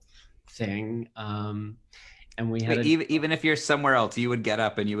little thing. And we had even if you're somewhere else, you would get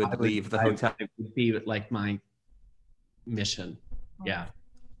up and you would leave the hotel. It would be like my mission. Yeah.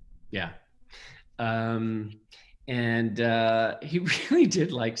 And he really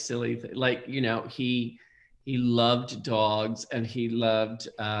did like silly things. Like, you know, he loved dogs, and he loved,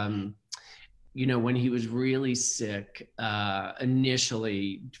 you know, when he was really sick,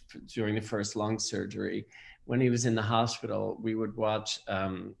 initially during the first lung surgery, when he was in the hospital, we would watch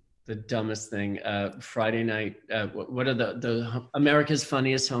the dumbest thing, Friday night, what are the America's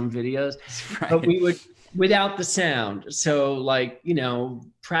Funniest Home Videos? Right. But we would, without the sound. So like, you know,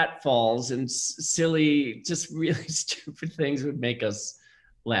 pratfalls and silly, just really stupid things would make us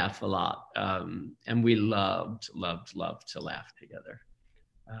laugh a lot. And we loved to laugh together.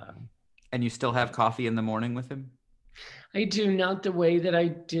 And you still have coffee in the morning with him? I do, not the way that I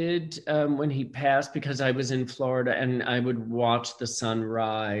did when he passed, because I was in Florida, and I would watch the sun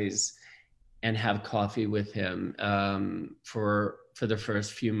rise and have coffee with him for the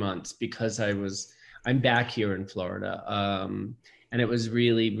first few months, because I'm back here in Florida. And it was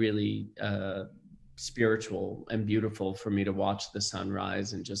really, really spiritual and beautiful for me to watch the sun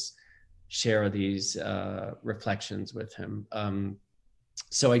rise and just share these reflections with him.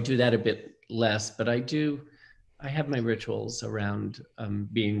 So I do that a bit less, but I have my rituals around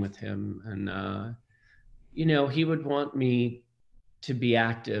being with him. And, you know, he would want me to be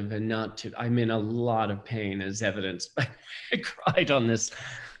active and not to, I'm in a lot of pain, as evidenced by I cried on this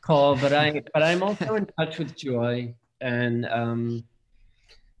call, but I'm also in touch with joy. And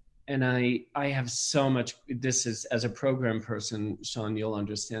I have so much, this is, as a program person, Sean, you'll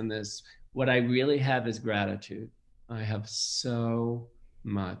understand this. What I really have is gratitude. I have so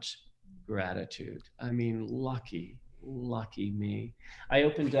much gratitude. I mean, lucky me. I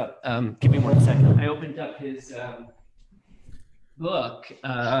opened up, give me 1 second. I opened up his book.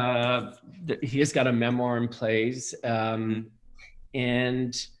 He has got a memoir in plays. And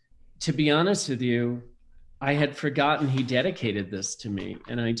to be honest with you, I had forgotten he dedicated this to me.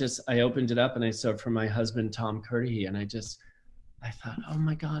 And I opened it up and I saw it from my husband, Tom Kirdahy. And I thought, oh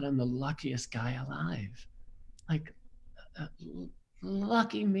my God, I'm the luckiest guy alive. Like,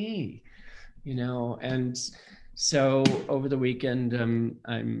 lucky me, you know? And so over the weekend,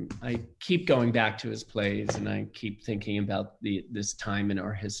 I keep going back to his plays, and I keep thinking about this time in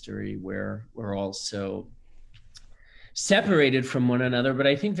our history where we're all so separated from one another, but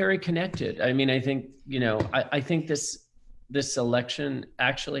I think very connected. I mean, I think, you know, I think this election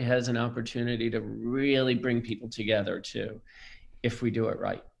actually has an opportunity to really bring people together too, if we do it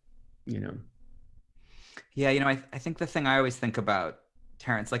right, you know? Yeah, you know, I think the thing I always think about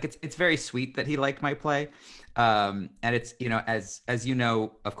Terrence, like it's very sweet that he liked my play. And it's, you know, as you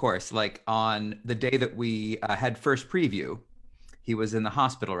know, of course, like on the day that we had first preview, he was in the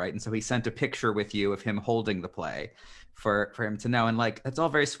hospital, right? And so he sent a picture with you of him holding the play for him to know. And like, that's all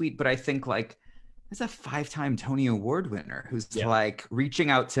very sweet. But I think like It's a 5-time Tony Award winner who's like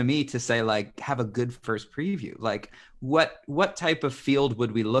reaching out to me to say, like, have a good first preview. Like, what type of field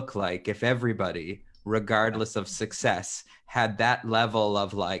would we look like if everybody, regardless of success, had that level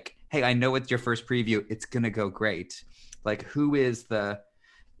of like, hey, I know it's your first preview, it's gonna go great. Like, who is the,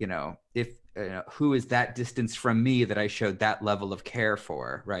 who is that distance from me that I showed that level of care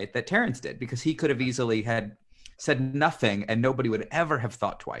for, right? That Terrence did, because he could have easily had said nothing and nobody would ever have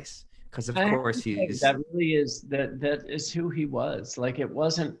thought twice. Because of course he's that really is that is who he was. Like it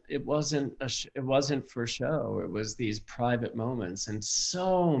wasn't for show. It was these private moments, and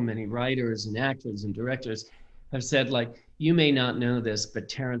so many writers and actors and directors have said, like, you may not know this, but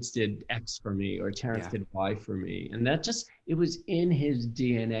Terrence did X for me, or Terrence did Y for me, and that just, it was in his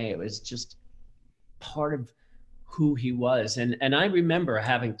DNA. It was just part of who he was. And I remember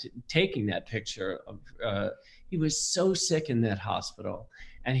taking that picture of he was so sick in that hospital,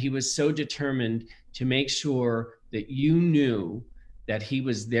 and he was so determined to make sure that you knew that he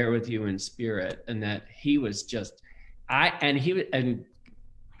was there with you in spirit, and that he was just, and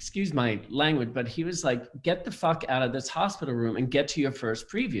excuse my language, but he was like, get the fuck out of this hospital room and get to your first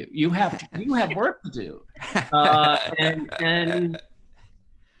preview. You have work to do. And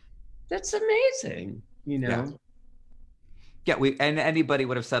that's amazing, you know? Yeah, and anybody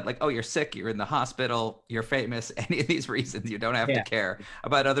would have said, like, oh, you're sick, you're in the hospital, you're famous, any of these reasons, you don't have to care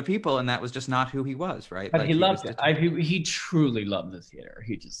about other people. And that was just not who he was, right? But like, he loved it. He truly loved the theater.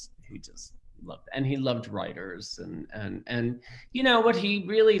 He just loved it. And he loved writers and you know what he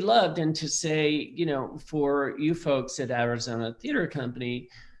really loved. And to say, you know, for you folks at Arizona Theater Company,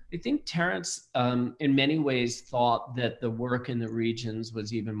 I think Terrence, in many ways, thought that the work in the regions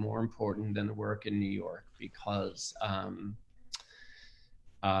was even more important than the work in New York, because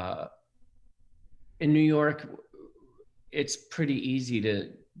in New York, it's pretty easy to,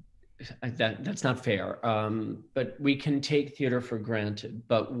 that's not fair, but we can take theater for granted.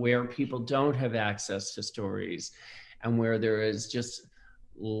 But where people don't have access to stories, and where there is just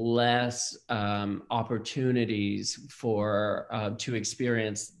less opportunities for to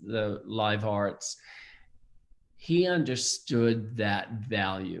experience the live arts, he understood that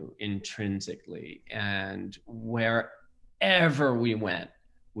value intrinsically. And wherever we went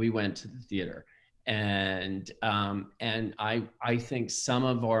to the theater. And I think some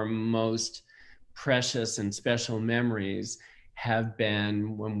of our most precious and special memories have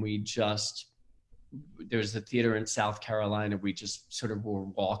been when there's a theater in South Carolina, we just sort of were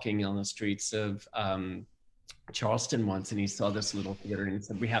walking on the streets of Charleston once, and he saw this little theater and he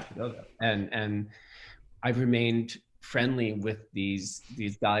said, we have to go there. And I've remained friendly with these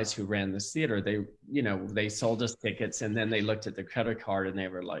guys who ran this theater. They sold us tickets, and then they looked at the credit card and they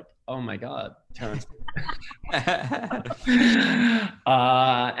were like, oh my God, Terrence.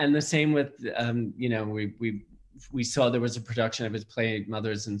 And the same with, we saw there was a production of his play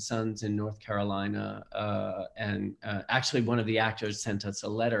Mothers and Sons in North Carolina. And actually one of the actors sent us a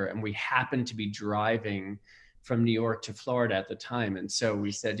letter, and we happened to be driving from New York to Florida at the time. And so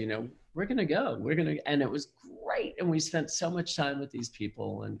we said, we're going to go, and it was great. And we spent so much time with these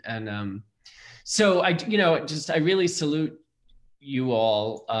people. And so I really salute you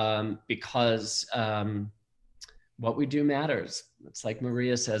all, because what we do matters. It's like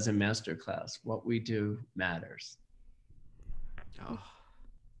Maria says in Masterclass, what we do matters. Oh.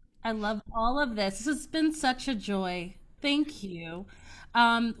 I love all of this. This has been such a joy. Thank you.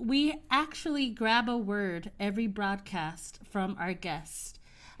 We actually grab a word every broadcast from our guest,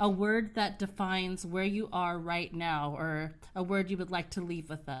 a word that defines where you are right now, or a word you would like to leave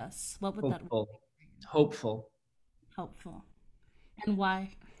with us. What would that be? Hopeful. Hopeful. And why?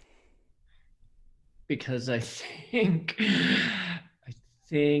 Because I think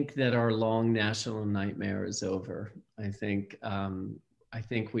that our long national nightmare is over. I think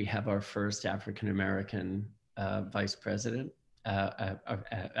we have our first African-American vice president,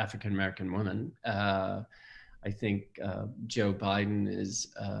 African-American woman. I think Joe Biden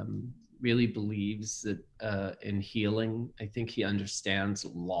really believes that in healing. I think he understands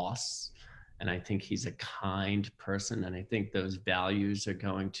loss, and I think he's a kind person, and I think those values are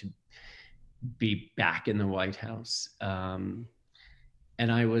going to be back in the White House.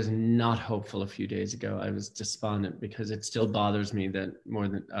 And I was not hopeful a few days ago. I was despondent, because it still bothers me that more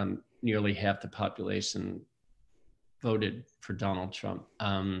than nearly half the population voted for Donald Trump.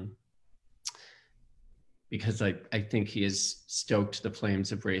 Because I think he has stoked the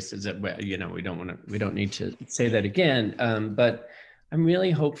flames of racism. We don't need to say that again, but I'm really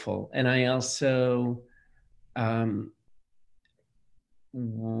hopeful. And I also,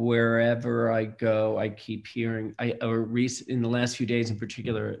 wherever I I go, I keep hearing, in the last few days in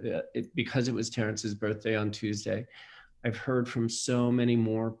particular, because it was Terrence's birthday on Tuesday, I've heard from so many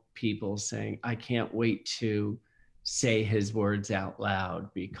more people saying, I can't wait to say his words out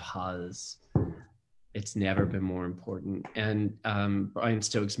loud because it's never been more important. And Brian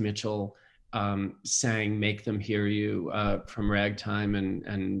Stokes Mitchell sang Make Them Hear You from Ragtime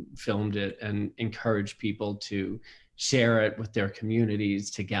and filmed it and encouraged people to share it with their communities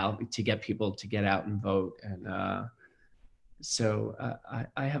to get people to get out and vote. And so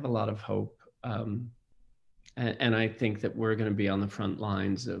I have a lot of hope. And I think that we're going to be on the front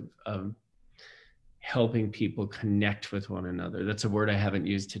lines of helping people connect with one another. That's a word I haven't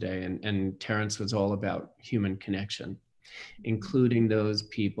used today. And Terrence was all about human connection, including those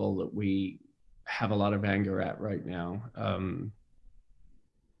people that we have a lot of anger at right now,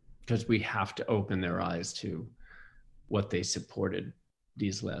 because we have to open their eyes to what they supported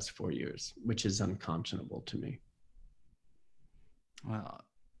these last 4 years, which is unconscionable to me. Well,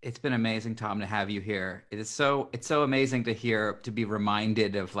 it's been amazing, Tom, to have you here. It's so amazing to be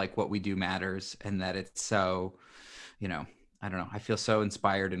reminded of like what we do matters, and that it's so, I don't know, I feel so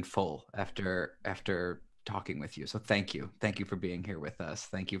inspired and full after talking with you. So thank you for being here with us.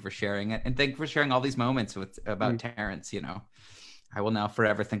 Thank you for sharing it, and thank you for sharing all these moments about Terrence. I will now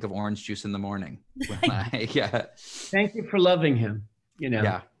forever think of orange juice in the morning. Thank you for loving him.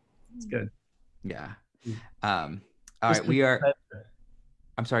 Yeah, it's good. Yeah. All right, we are.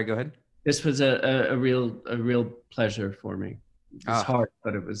 I'm sorry, go ahead. This was a real pleasure for me. It was hard,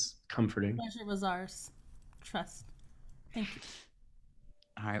 but it was comforting. Pleasure was ours. Trust. Thank you.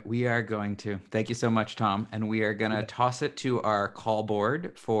 All right, we are going to, thank you so much, Tom. And we are going to toss it to our call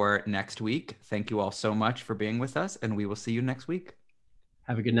board for next week. Thank you all so much for being with us, and we will see you next week.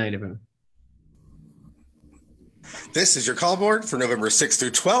 Have a good night, everyone. This is your call board for November 6th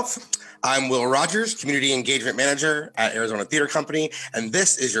through 12th. I'm Will Rogers, Community Engagement Manager at Arizona Theater Company, and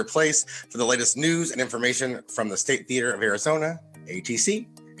this is your place for the latest news and information from the State Theater of Arizona, ATC,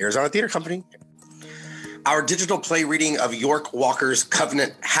 Arizona Theater Company. Our digital play reading of York Walker's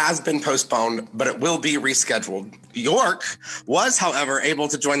Covenant has been postponed, but it will be rescheduled. York was, however, able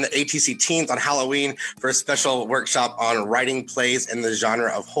to join the ATC teens on Halloween for a special workshop on writing plays in the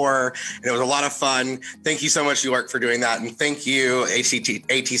genre of horror, and it was a lot of fun. Thank you so much, York, for doing that, and thank you,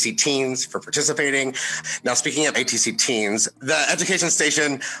 ATC teens, for participating. Now, speaking of ATC teens, the education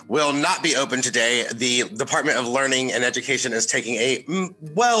station will not be open today. The Department of Learning and Education is taking a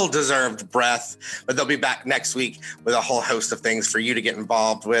well-deserved breath, but they'll be back next week with a whole host of things for you to get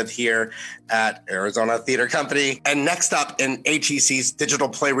involved with here at Arizona Theater Company. And next up in ATC's digital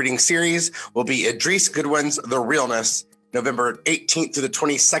play reading series will be Idris Goodwin's The Realness, November 18th to the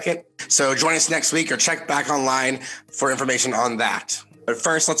 22nd. So join us next week or check back online for information on that. But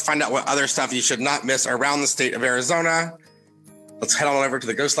first, let's find out what other stuff you should not miss around the state of Arizona. Let's head on over to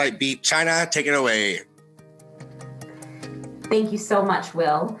the Ghostlight Beat. China, take it away. Thank you so much,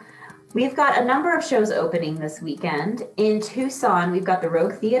 Will. We've got a number of shows opening this weekend. In Tucson, we've got the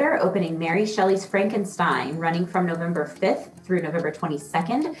Rogue Theater opening Mary Shelley's Frankenstein, running from November 5th through November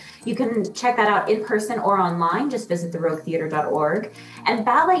 22nd. You can check that out in person or online. Just visit theroguetheater.org. And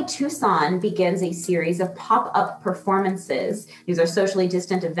Ballet Tucson begins a series of pop-up performances. These are socially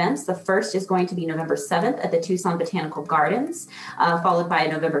distant events. The first is going to be November 7th at the Tucson Botanical Gardens, followed by a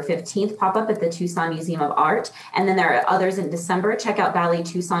November 15th pop-up at the Tucson Museum of Art. And then there are others in December. Check out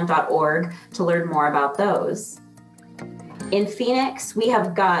ballettucson.org to learn more about those. In Phoenix, we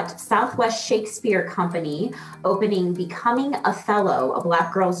have got Southwest Shakespeare Company opening Becoming Othello, A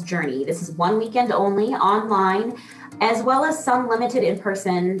Black Girl's Journey. This is one weekend only, online, as well as some limited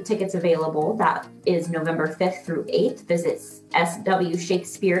in-person tickets available. That is November 5th through 8th. Visit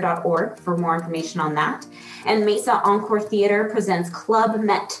swshakespeare.org for more information on that. And Mesa Encore Theater presents Club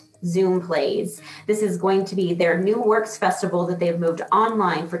Met Zoom plays. This is going to be their New Works Festival that they've moved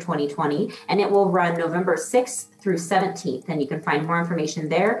online for 2020, and it will run November 6th through 17th. And you can find more information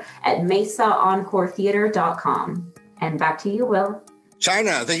there at mesaencoretheater.com. And back to you, Will.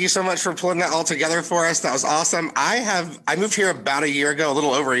 China, thank you so much for pulling that all together for us. That was awesome. I moved here about a year ago, a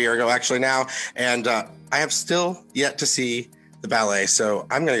little over a year ago actually now, and I have still yet to see the ballet. So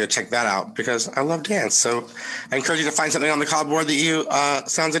I'm going to go check that out because I love dance. So I encourage you to find something on the call board that you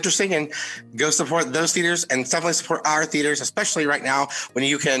sounds interesting and go support those theaters, and definitely support our theaters, especially right now when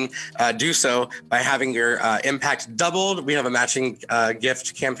you can do so by having your impact doubled. We have a matching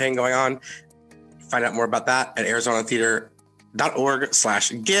gift campaign going on. Find out more about that at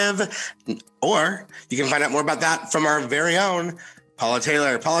arizonatheater.org/give, or you can find out more about that from our very own Paula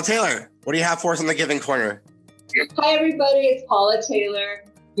Taylor. Paula Taylor, what do you have for us in the giving corner? Hi, everybody. It's Paula Taylor.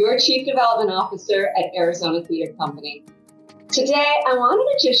 your Chief Development Officer at Arizona Theater Company. Today, I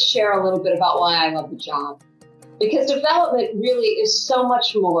wanted to just share a little bit about why I love the job. Because development really is so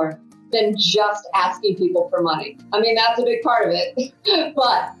much more than just asking people for money. I mean, that's a big part of it,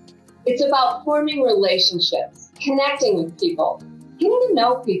 but it's about forming relationships, connecting with people, getting to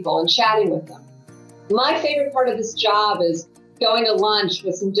know people and chatting with them. My favorite part of this job is going to lunch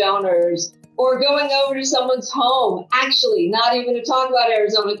with some donors or going over to someone's home, actually, not even to talk about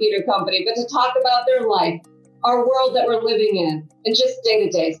Arizona Theater Company, but to talk about their life, our world that we're living in, and just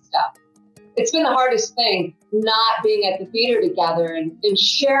day-to-day stuff. It's been the hardest thing not being at the theater together and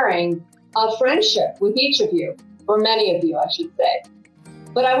sharing a friendship with each of you, or many of you, I should say.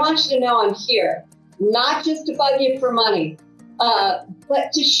 But I want you to know I'm here, not just to bug you for money,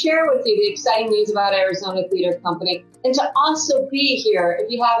 but to share with you the exciting news about Arizona Theater Company, and to also be here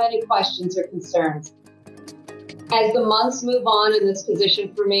if you have any questions or concerns. As the months move on in this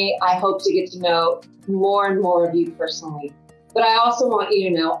position for me, I hope to get to know more and more of you personally. But I also want you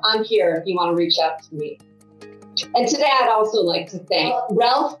to know I'm here if you want to reach out to me. And today I'd also like to thank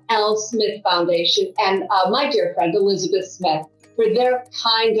Ralph L. Smith Foundation and my dear friend Elizabeth Smith for their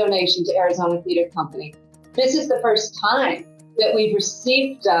kind donation to Arizona Theater Company. This is the first time that we've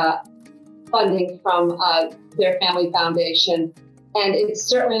received funding from their family foundation, and it's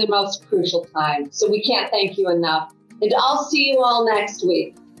certainly the most crucial time. So we can't thank you enough. And I'll see you all next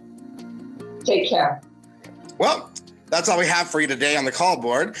week. Take care. Well, that's all we have for you today on the call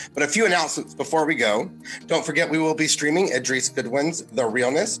board, but a few announcements before we go. Don't forget, we will be streaming Idris Goodwin's The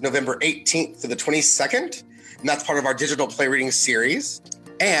Realness, November 18th to the 22nd, and that's part of our digital play reading series.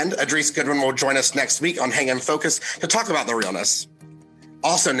 And Idris Goodwin will join us next week on Hang in Focus to talk about The Realness.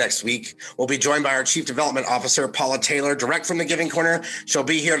 Also next week, we'll be joined by our Chief Development Officer, Paula Taylor, direct from the Giving Corner. She'll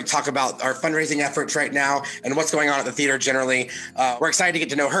be here to talk about our fundraising efforts right now and what's going on at the theater generally. We're excited to get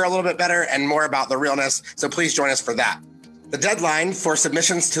to know her a little bit better and more about The Realness, so please join us for that. The deadline for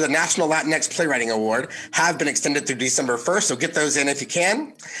submissions to the National Latinx Playwriting Award have been extended through December 1st, so get those in if you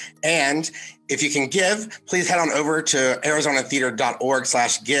can. And if you can give, please head on over to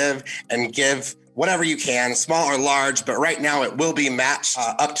arizonatheater.org/give and give whatever you can, small or large, but right now it will be matched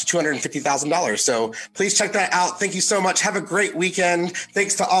up to $250,000. So please check that out. Thank you so much. Have a great weekend.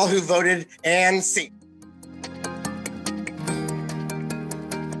 Thanks to all who voted, and see you.